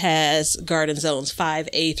 It has garden zones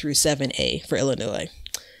 5A through 7A for Illinois.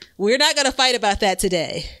 We're not going to fight about that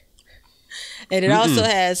today. And it also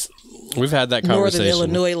has we've had that conversation. Northern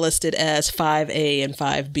Illinois listed as 5A and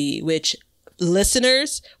 5B, which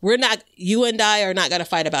listeners, you and I are not going to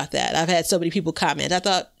fight about that. I've had so many people comment. I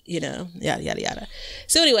thought, yada, yada, yada.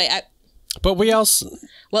 So anyway, I bring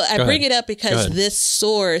it up because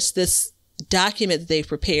this document that they've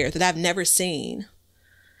prepared that I've never seen,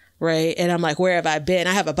 right? And I'm like, where have I been?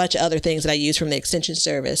 I have a bunch of other things that I use from the Extension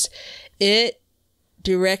Service. It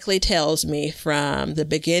directly tells me from the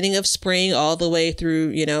beginning of spring all the way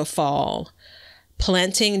through, fall,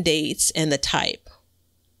 planting dates and the type.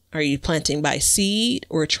 Are you planting by seed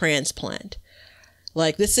or transplant?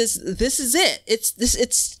 Like this is it.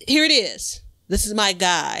 It's here it is. This is my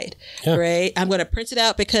guide, right? I'm going to print it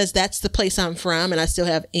out because that's the place I'm from and I still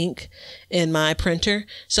have ink in my printer.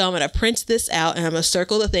 So I'm going to print this out and I'm going to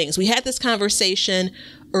circle the things. We had this conversation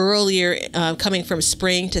earlier coming from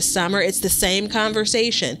spring to summer. It's the same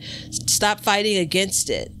conversation. Stop fighting against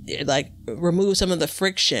it. Like remove some of the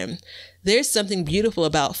friction. There's something beautiful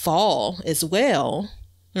about fall as well,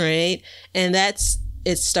 right? And it's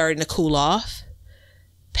starting to cool off.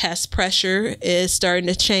 Pest pressure is starting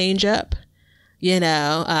to change up.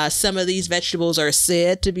 Some of these vegetables are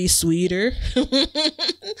said to be sweeter,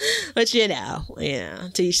 but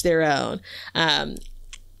to each their own.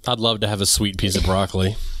 I'd love to have a sweet piece of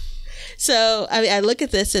broccoli. So I look at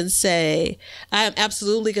this and say, I'm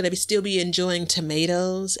absolutely going to still be enjoying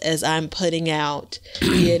tomatoes as I'm putting out,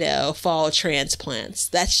 fall transplants.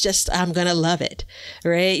 That's just, I'm going to love it.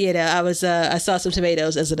 Right. I saw some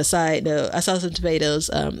tomatoes as an aside note. I saw some tomatoes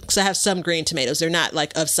because I have some green tomatoes. They're not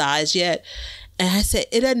like of size yet. And I said,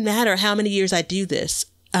 it doesn't matter how many years I do this.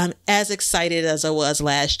 I'm as excited as I was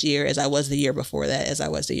last year, as I was the year before that, as I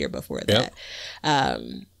was the year before that.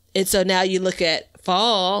 And so now you look at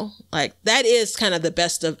fall, like that is kind of the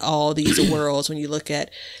best of all these worlds when you look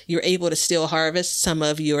at you're able to still harvest some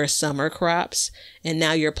of your summer crops and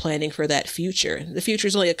now you're planning for that future. The future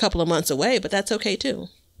is only a couple of months away, but that's okay too.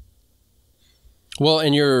 Well,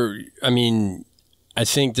 and I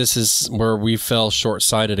think this is where we fell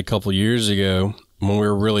short-sighted a couple years ago when we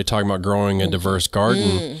were really talking about growing a diverse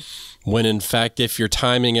garden. When in fact, if you're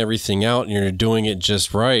timing everything out and you're doing it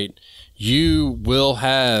just right, you will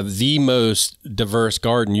have the most diverse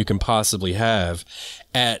garden you can possibly have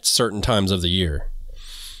at certain times of the year.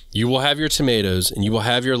 You will have your tomatoes and you will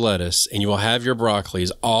have your lettuce and you will have your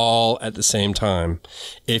broccolis all at the same time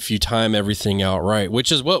if you time everything out right,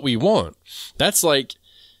 which is what we want. That's like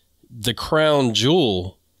the crown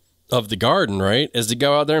jewel of the garden, right? Is to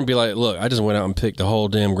go out there and be like, look, I just went out and picked the whole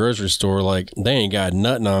damn grocery store. Like, they ain't got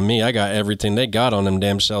nothing on me. I got everything they got on them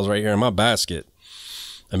damn shelves right here in my basket.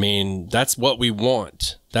 That's what we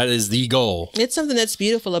want. That is the goal. It's something that's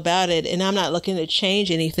beautiful about it. And I'm not looking to change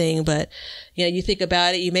anything, but you think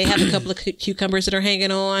about it, you may have a couple of cucumbers that are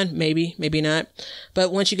hanging on, maybe not.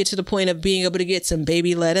 But once you get to the point of being able to get some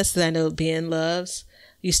baby lettuce that I know Ben loves,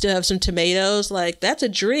 you still have some tomatoes, like that's a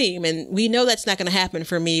dream. And we know that's not going to happen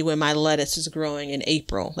for me when my lettuce is growing in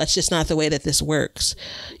April. That's just not the way that this works,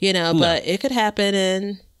 no. But it could happen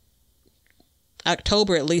in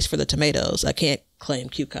October, at least for the tomatoes. I can't claim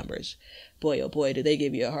cucumbers. Boy, oh boy, do they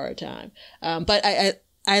give you a hard time. But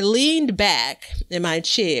I leaned back in my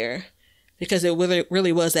chair because it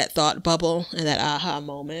really was that thought bubble and that aha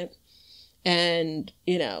moment. And,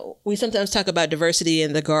 we sometimes talk about diversity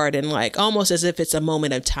in the garden, like almost as if it's a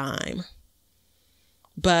moment of time.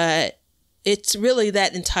 But it's really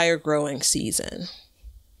that entire growing season.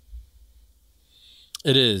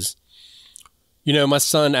 It is. My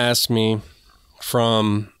son asked me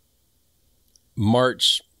from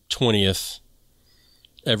March 20th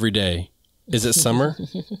every day, is it summer?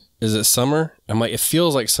 Is it summer? I'm like, it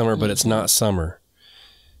feels like summer, but it's not summer.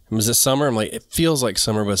 Is it summer? I'm like, it feels like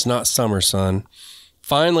summer, but it's not summer, son.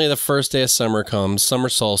 Finally, the first day of summer comes, summer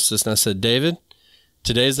solstice. And I said, David,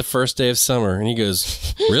 today's the first day of summer. And he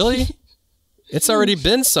goes, really? It's already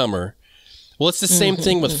been summer. Well, it's the same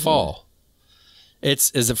thing with fall.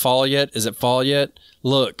 Is it fall yet? Is it fall yet?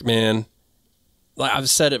 Look, man, like I've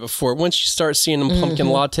said it before. Once you start seeing them pumpkin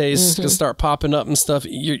lattes start popping up and stuff,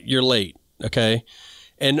 you're late. Okay.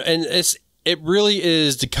 And it really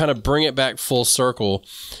is, to kind of bring it back full circle.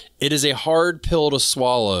 It is a hard pill to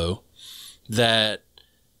swallow that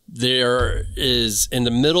there is, in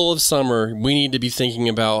the middle of summer, we need to be thinking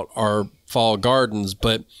about our fall gardens,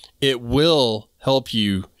 but it will help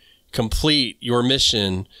you complete your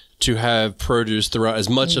mission to have produce throughout as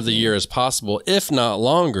much of the year as possible, if not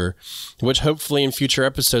longer, which hopefully in future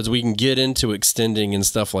episodes we can get into extending and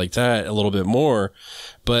stuff like that a little bit more.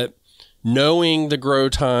 But knowing the grow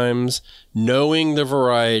times, knowing the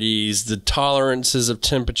varieties, the tolerances of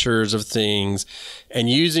temperatures of things, and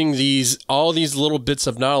using all these little bits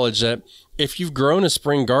of knowledge that if you've grown a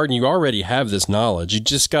spring garden, you already have this knowledge. You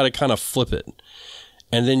just got to kind of flip it.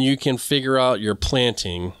 And then you can figure out your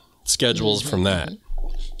planting schedules from that.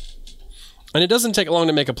 And it doesn't take long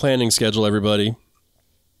to make a planting schedule, everybody.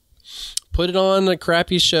 Put it on a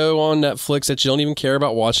crappy show on Netflix that you don't even care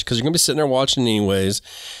about watching because you're going to be sitting there watching anyways.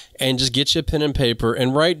 And just get you a pen and paper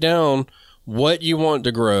and write down what you want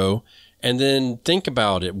to grow. And then think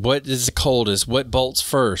about it. What is the coldest? What bolts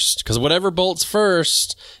first? Because whatever bolts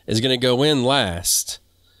first is going to go in last.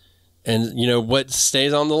 And, what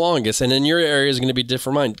stays on the longest. And in your area is going to be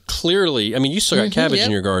different. Mine. Clearly, I mean, you still got cabbage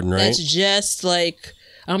in your garden, right? That's just like,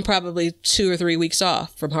 I'm probably 2 or 3 weeks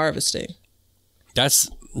off from harvesting. That's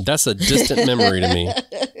a distant memory to me.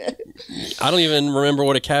 I don't even remember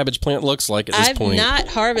what a cabbage plant looks like at this point. I've not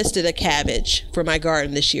harvested a cabbage for my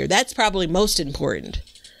garden this year. That's probably most important,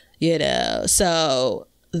 So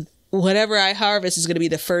whatever I harvest is going to be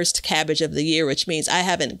the first cabbage of the year, which means I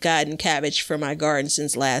haven't gotten cabbage for my garden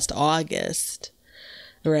since last August,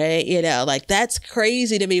 right? Like that's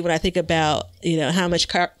crazy to me when I think about, how much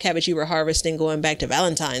cabbage you were harvesting going back to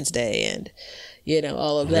Valentine's Day and,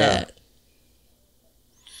 all of that. Yeah.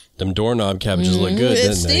 Them doorknob cabbages look good,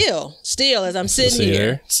 didn't they? Still, as I'm sitting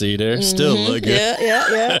here. See there? Still look good.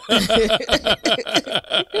 Yeah.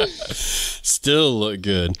 Still look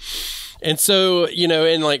good. And so,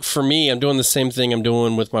 and like for me, I'm doing the same thing I'm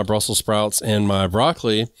doing with my Brussels sprouts and my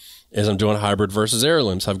broccoli is I'm doing hybrid versus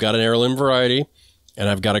heirlooms. I've got an heirloom variety and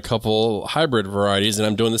I've got a couple hybrid varieties and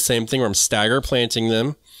I'm doing the same thing where I'm stagger planting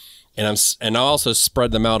them. And I also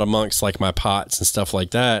spread them out amongst like my pots and stuff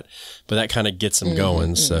like that, but that kind of gets them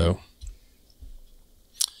going. So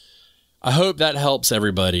I hope that helps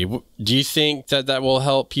everybody. Do you think that will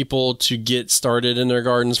help people to get started in their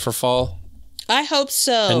gardens for fall? I hope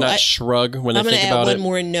so. And not shrug when they think about it. I'm going to add one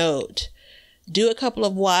more note. Do a couple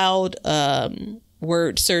of wild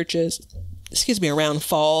word searches, around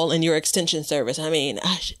fall in your extension service. I mean,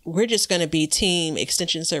 we're just going to be team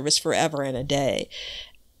extension service forever and a day.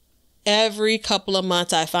 Every couple of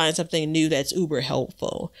months, I find something new that's uber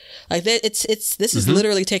helpful. Like that, this is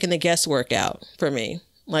literally taking the guesswork out for me.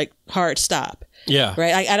 Like hard stop. Yeah.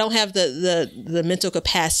 Right. I don't have the mental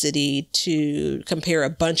capacity to compare a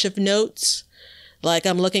bunch of notes. Like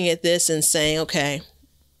I'm looking at this and saying, okay,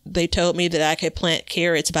 they told me that I could plant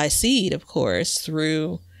carrots by seed, of course,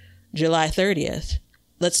 through July 30th.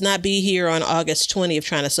 Let's not be here on August 20th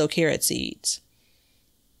trying to sow carrot seeds.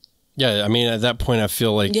 Yeah, I mean, at that point, I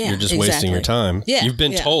feel like you're just wasting your time. Yeah, you've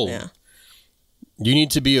been told. Yeah. You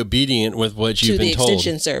need to be obedient with what you've been told. To the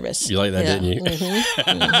extension service. You like that, didn't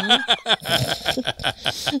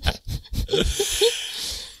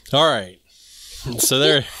you? All right.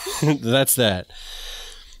 So that's that.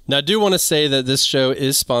 Now, I do want to say that this show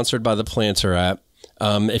is sponsored by the Planter app.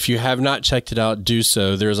 If you have not checked it out, do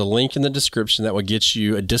so. There's a link in the description that will get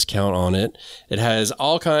you a discount on it. It has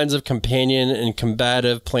all kinds of companion and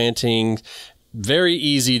combative planting, very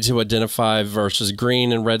easy to identify versus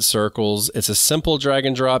green and red circles. It's a simple drag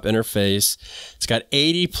and drop interface. It's got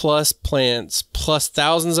 80 plus plants, plus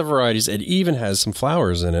thousands of varieties. It even has some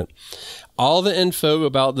flowers in it. All the info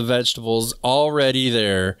about the vegetables already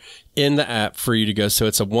there in the app for you to go. So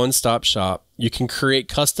it's a one-stop shop. You can create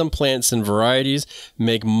custom plants and varieties,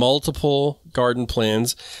 make multiple garden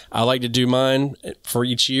plans. I like to do mine for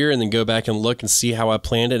each year and then go back and look and see how I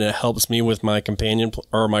planned it. And it helps me with my companion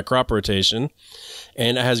or my crop rotation.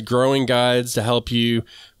 And it has growing guides to help you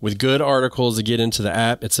with good articles to get into the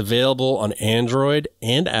app. It's available on Android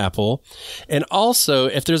and Apple. And also,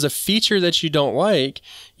 if there's a feature that you don't like,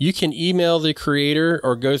 you can email the creator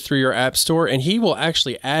or go through your app store and he will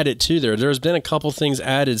actually add it to there. There's been a couple things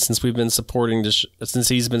added since we've been supporting since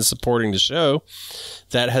he's been supporting the show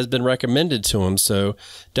that has been recommended to him. So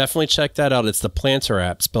definitely check that out. It's the Planter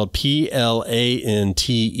app, spelled Planter.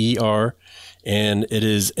 And it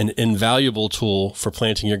is an invaluable tool for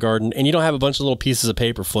planting your garden. And you don't have a bunch of little pieces of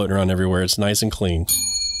paper floating around everywhere. It's nice and clean.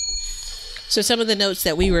 So some of the notes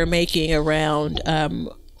that we were making around,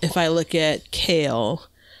 if I look at kale,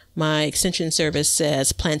 my extension service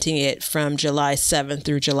says planting it from July 7th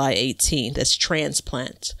through July 18th. That's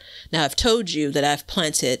transplant. Now, I've told you that I've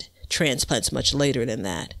planted transplants much later than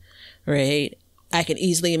that, right? I can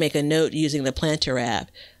easily make a note using the Planter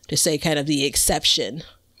app to say kind of the exception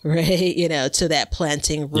right? To that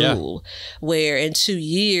planting rule, where in 2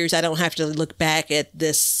 years, I don't have to look back at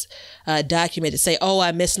this document to say, oh,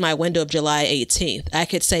 I missed my window of July 18th. I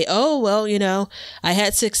could say, oh, well, I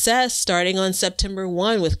had success starting on September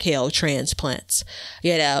 1 with kale transplants,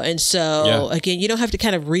 and so again, you don't have to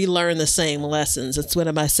kind of relearn the same lessons. It's one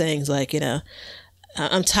of my sayings, like,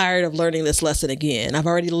 I'm tired of learning this lesson again. I've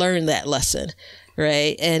already learned that lesson.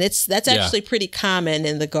 Right. And that's actually pretty common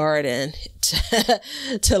in the garden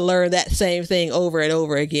to learn that same thing over and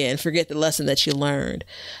over again. Forget the lesson that you learned.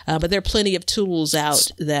 But there are plenty of tools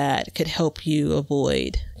out that could help you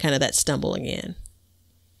avoid kind of that stumbling in.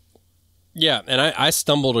 Yeah. And I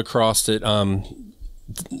stumbled across it. I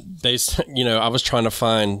was trying to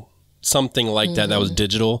find something like that was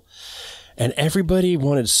digital, and everybody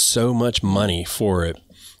wanted so much money for it.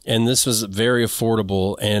 And this was very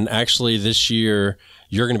affordable. And actually this year,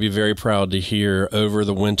 you're going to be very proud to hear, over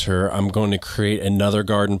the winter, I'm going to create another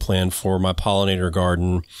garden plan for my pollinator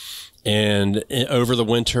garden. And over the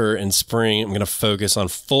winter and spring, I'm going to focus on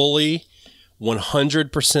fully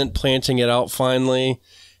 100% planting it out finally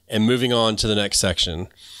and moving on to the next section.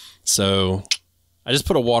 So I just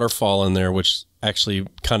put a waterfall in there, which actually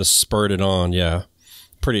kind of spurred it on. Yeah.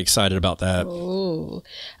 Pretty excited about that. Oh,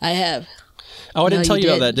 I have. Oh, I didn't tell you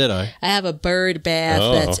about that, did I? I have a bird bath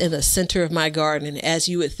that's in the center of my garden, as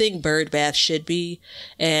you would think bird baths should be.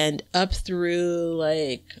 And up through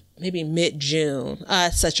like maybe mid-June,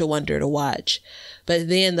 it's such a wonder to watch. But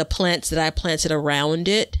then the plants that I planted around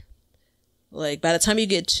it, like by the time you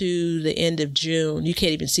get to the end of June, you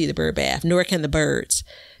can't even see the bird bath, nor can the birds,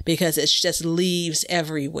 because it's just leaves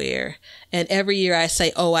everywhere. And every year I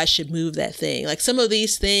say, oh, I should move that thing. Like some of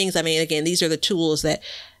these things, I mean, again, these are the tools that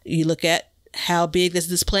you look at. How big does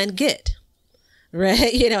this plant get?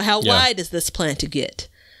 Right? How wide does this plant get?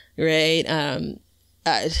 Right?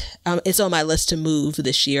 It's on my list to move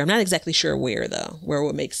this year. I'm not exactly sure where, though, where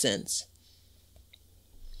would make sense.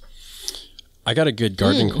 I got a good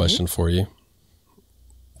gardening question for you.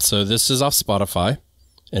 So this is off Spotify,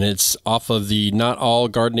 and it's off of the Not All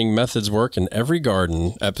Gardening Methods Work in Every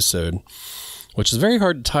Garden episode, which is very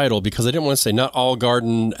hard to title because I didn't want to say not all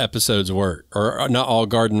garden episodes work or not all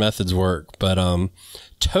garden methods work. But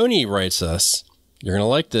Tony writes us, you're going to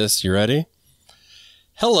like this. You ready?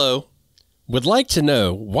 Hello. Would like to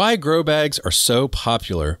know why grow bags are so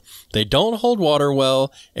popular. They don't hold water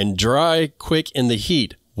well and dry quick in the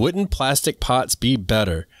heat. Wouldn't plastic pots be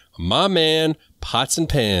better? My man, pots and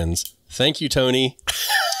pans. Thank you, Tony.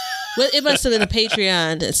 Well, it must have been a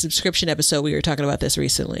Patreon subscription episode. We were talking about this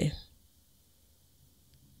recently.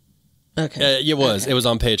 Okay. It was. Okay. It was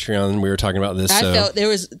on Patreon. We were talking about this. I felt there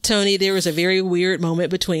was a very weird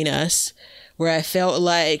moment between us where I felt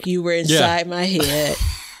like you were inside my head.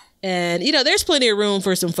 And, there's plenty of room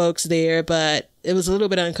for some folks there, but it was a little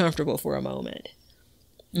bit uncomfortable for a moment.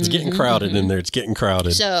 It's getting crowded in there. It's getting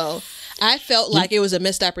crowded. So I felt like it was a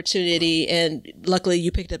missed opportunity, and luckily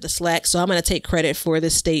you picked up the slack. So I'm going to take credit for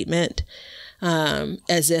this statement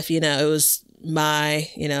as if, it was my,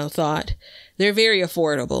 thought. They're very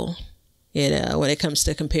affordable. When it comes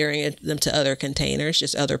to comparing them to other containers,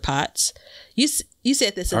 just other pots. You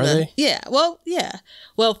said this in they? Yeah. Well, yeah.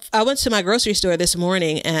 Well, I went to my grocery store this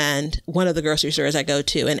morning, and one of the grocery stores I go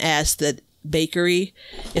to, and asked the bakery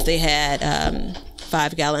if they had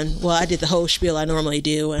 5-gallon. Well, I did the whole spiel I normally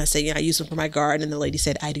do, and I say, I use them for my garden, and the lady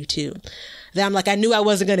said, I do too. Then I'm like, I knew I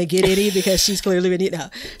wasn't going to get any because she's clearly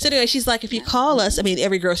been, So anyway, she's like, if you call us, I mean,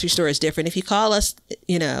 every grocery store is different. If you call us,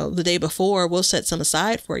 the day before, we'll set some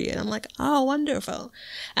aside for you. And I'm like, oh, wonderful.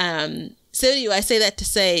 So anyway, I say that to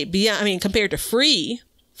say, compared to free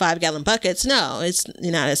 5-gallon buckets, no, it's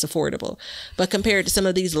not as affordable. But compared to some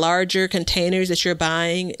of these larger containers that you're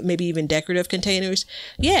buying, maybe even decorative containers,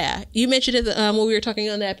 yeah, you mentioned it when we were talking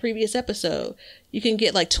on that previous episode. You can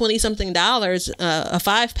get like $20-something a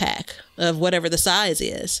 5-pack of whatever the size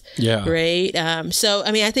is. Yeah. Right. So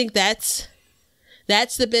I think that's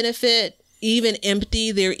the benefit. Even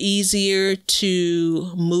empty, they're easier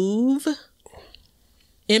to move.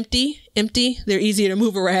 Empty, they're easier to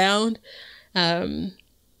move around. I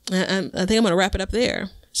think I'm going to wrap it up there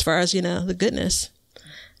as far as, the goodness.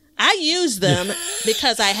 I use them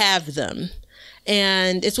because I have them.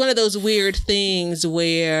 And it's one of those weird things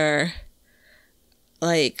where,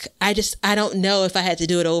 like, I don't know if I had to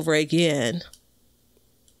do it over again.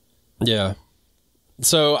 Yeah.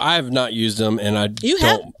 So I have not used them, and I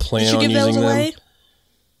don't plan on using them. Did you give those away?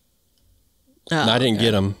 No, I didn't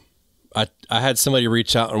get them. I had somebody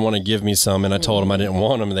reach out and want to give me some, and I told them I didn't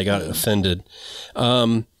want them, and they got offended.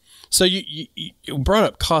 So you brought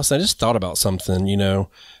up cost. I just thought about something,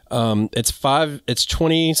 It's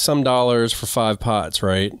 20 some dollars for 5 pots,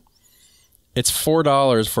 right? It's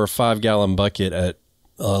 $4 for a 5-gallon bucket at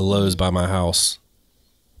Lowe's by my house.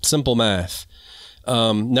 Simple math.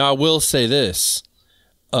 Now I will say this.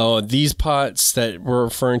 These pots that we're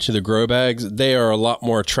referring to, the grow bags, they are a lot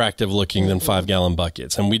more attractive looking than 5-gallon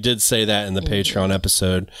buckets. And we did say that in the Patreon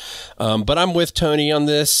episode. But I'm with Tony on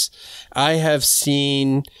this. I have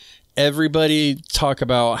seen everybody talk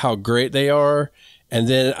about how great they are. And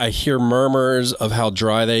then I hear murmurs of how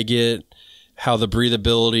dry they get, how the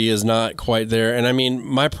breathability is not quite there. And I mean,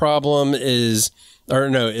 my problem is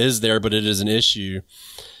there, but it is an issue.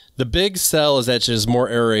 The big sell is that there's more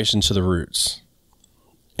aeration to the roots.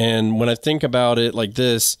 And when I think about it like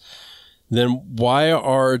this, then why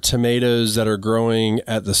are tomatoes that are growing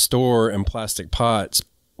at the store in plastic pots,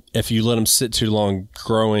 if you let them sit too long,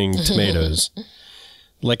 growing tomatoes?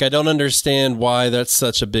 Like, I don't understand why that's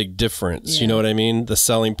such a big difference. Yeah. You know what I mean? The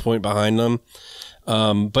selling point behind them.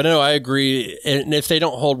 But no, I agree. And if they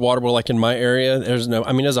don't hold water well, like in my area, there's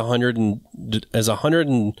as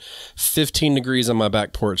 115 degrees on my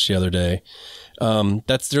back porch the other day.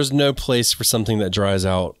 There's no place for something that dries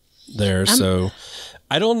out there. So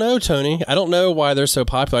I don't know, Tony. I don't know why they're so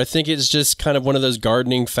popular. I think it's just kind of one of those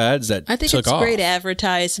gardening fads that I think took it's off. Great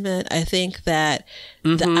advertisement. I think that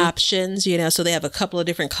the options, so they have a couple of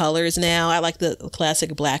different colors now. I like the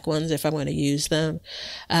classic black ones if I'm going to use them.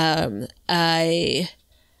 I'm going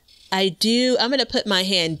to put my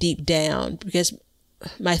hand deep down because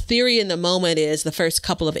my theory in the moment is the first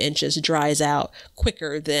couple of inches dries out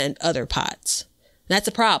quicker than other pots. That's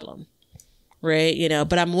a problem, right?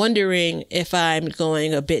 But I'm wondering if I'm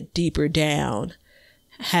going a bit deeper down,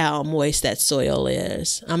 how moist that soil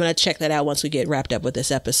is. I'm going to check that out once we get wrapped up with this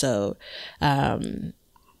episode. Well,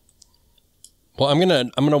 I'm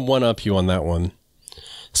gonna one up you on that one.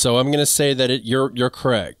 So I'm gonna say that you're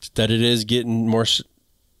correct that it is getting more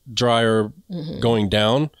drier going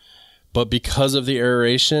down, but because of the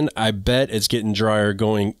aeration, I bet it's getting drier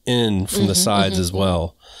going in from the sides as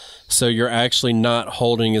well. So you're actually not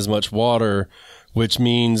holding as much water, which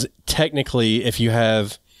means technically if you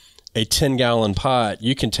have a 10-gallon pot,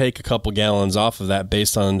 you can take a couple gallons off of that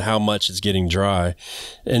based on how much it's getting dry.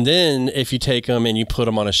 And then if you take them and you put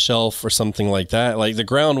them on a shelf or something like that, like the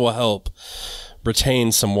ground will help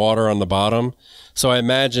retain some water on the bottom. So I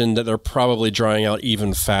imagine that they're probably drying out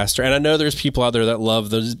even faster. And I know there's people out there that love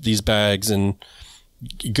these bags and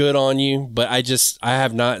good on you, but I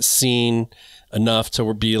have not seen enough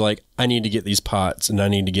to be like, I need to get these pots and I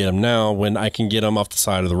need to get them now when I can get them off the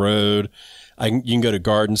side of the road. You can go to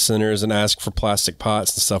garden centers and ask for plastic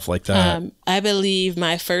pots and stuff like that. I believe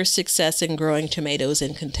my first success in growing tomatoes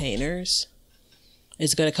in containers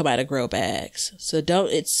is going to come out of grow bags. So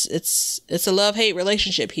it's a love-hate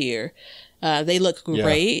relationship here. They look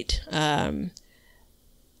great. Yeah.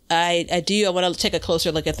 I want to take a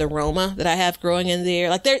closer look at the Roma that I have growing in there.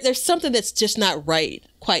 Like there's something that's just not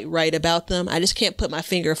quite right about them. I just can't put my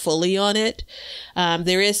finger fully on it.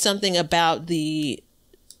 There is something about the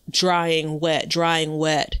drying wet,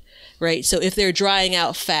 right? So if they're drying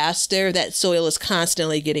out faster, that soil is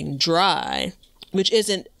constantly getting dry, which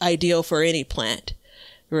isn't ideal for any plant,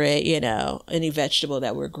 right? Any vegetable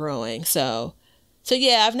that we're growing. So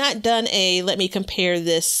yeah, I've not done let me compare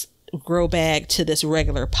this grow bag to this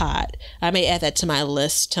regular pot. I may add that to my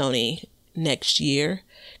list, Tony, next year.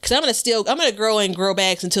 Because I'm going to grow in grow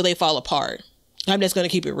bags until they fall apart. I'm just going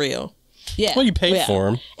to keep it real. Yeah. Well, you paid for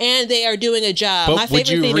them. And they are doing a job. But my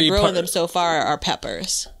favorite thing to grow in them so far are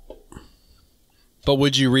peppers. But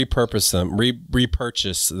would you repurpose them?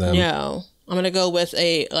 Repurchase them? No. I'm going to go with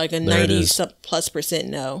a 90+%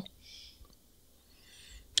 no.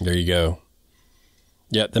 There you go.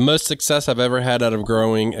 Yeah, the most success I've ever had out of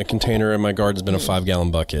growing a container in my garden has been a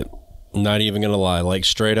 5-gallon bucket. I'm not even going to lie. Like,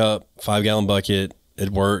 straight up, 5-gallon bucket. It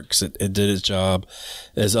works. It did its job.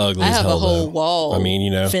 It's ugly as hell, I have a whole though. wall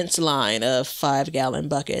fence line of 5-gallon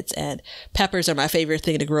buckets, and peppers are my favorite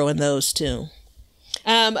thing to grow in those, too.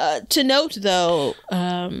 To note, though,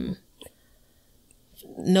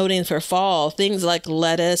 noting for fall, things like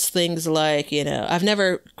lettuce, things like, I've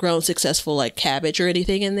never grown successful like cabbage or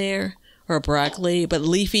anything in there. Or broccoli, but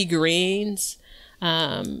leafy greens,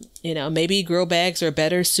 maybe grow bags are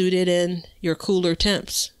better suited in your cooler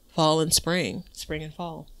temps, fall and spring and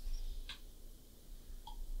fall.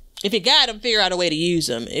 If you got them, figure out a way to use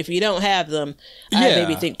them. If you don't have them, I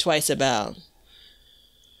maybe think twice about.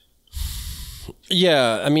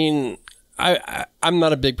 Yeah, I mean, I'm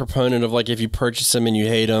not a big proponent of like if you purchase them and you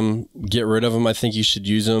hate them, get rid of them. I think you should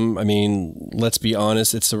use them. I mean, let's be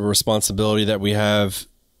honest, it's a responsibility that we have.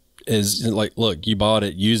 Is like, look, you bought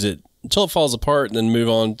it, use it, until it falls apart and then move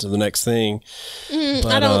on to the next thing.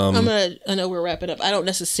 But, I know we're wrapping up. I don't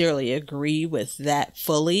necessarily agree with that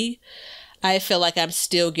fully. I feel like I'm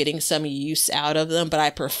still getting some use out of them, but I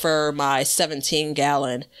prefer my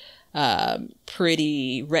 17-gallon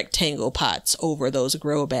pretty rectangle pots over those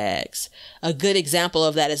grow bags. A good example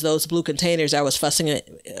of that is those blue containers I was fussing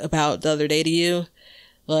about the other day to you.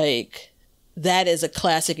 Like, that is a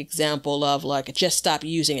classic example of, like, just stop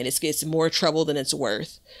using it. It's more trouble than it's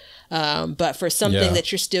worth. But for something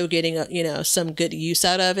that you're still getting, some good use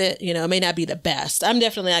out of it, it may not be the best. I'm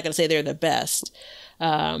definitely not going to say they're the best.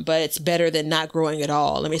 But it's better than not growing at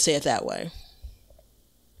all. Let me say it that way.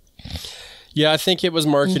 Yeah, I think it was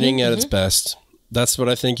marketing at its best. That's what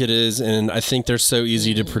I think it is. And I think they're so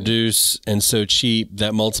easy to produce and so cheap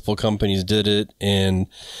that multiple companies did it. And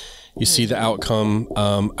you see the outcome.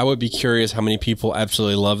 I would be curious how many people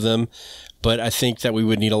absolutely love them. But I think that we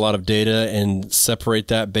would need a lot of data and separate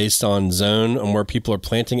that based on zone and where people are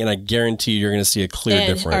planting. And I guarantee you're going to see a clear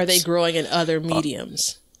difference. Are they growing in other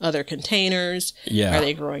mediums? Other containers? Yeah. Are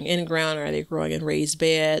they growing in ground? Are they growing in raised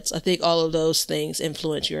beds? I think all of those things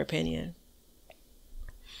influence your opinion.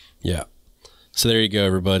 Yeah. So there you go,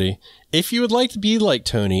 everybody. If you would like to be like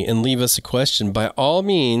Tony and leave us a question, by all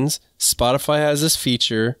means, Spotify has this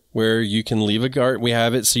feature where you can leave a garden. We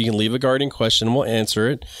have it so you can leave a gardening question and we'll answer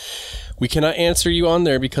it. We cannot answer you on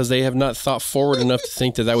there because they have not thought forward enough to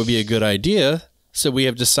think that that would be a good idea. So we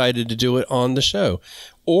have decided to do it on the show.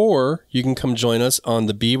 Or you can come join us on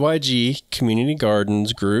the BYG Community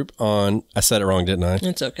Gardens group on, I said it wrong, didn't I?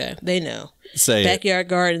 It's okay. They know. Say Backyard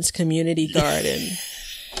Gardens Community Garden.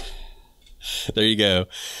 There you go.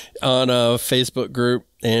 On a Facebook group,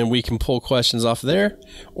 and we can pull questions off there,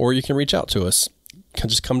 or you can reach out to us.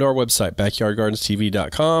 Just come to our website,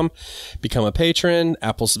 backyardgardenstv.com, become a patron,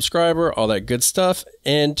 Apple subscriber, all that good stuff.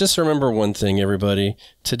 And just remember one thing, everybody.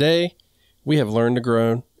 Today, we have learned to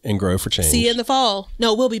grow and grow for change. See you in the fall.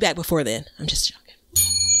 No, we'll be back before then. I'm just joking.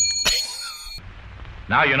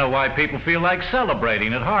 Now you know why people feel like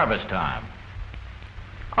celebrating at harvest time.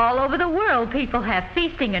 All over the world, people have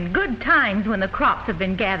feasting and good times when the crops have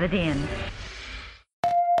been gathered in.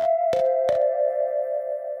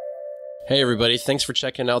 Hey, everybody. Thanks for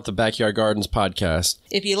checking out the Backyard Gardens podcast.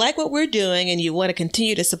 If you like what we're doing and you want to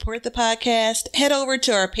continue to support the podcast, head over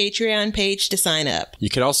to our Patreon page to sign up. You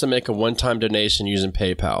can also make a one-time donation using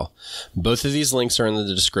PayPal. Both of these links are in the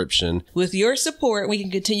description. With your support, we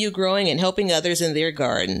can continue growing and helping others in their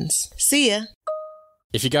gardens. See ya.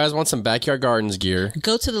 If you guys want some Backyard Gardens gear,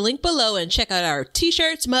 go to the link below and check out our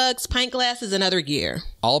t-shirts, mugs, pint glasses, and other gear.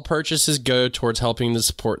 All purchases go towards helping to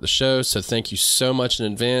support the show, so thank you so much in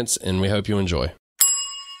advance, and we hope you enjoy.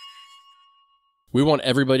 We want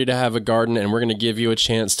everybody to have a garden, and we're going to give you a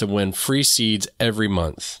chance to win free seeds every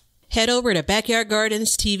month. Head over to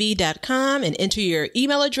backyardgardenstv.com and enter your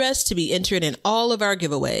email address to be entered in all of our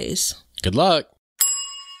giveaways. Good luck!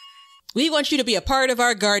 We want you to be a part of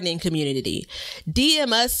our gardening community.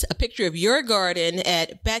 DM us a picture of your garden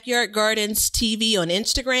at Backyard Gardens TV on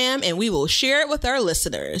Instagram, and we will share it with our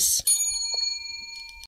listeners.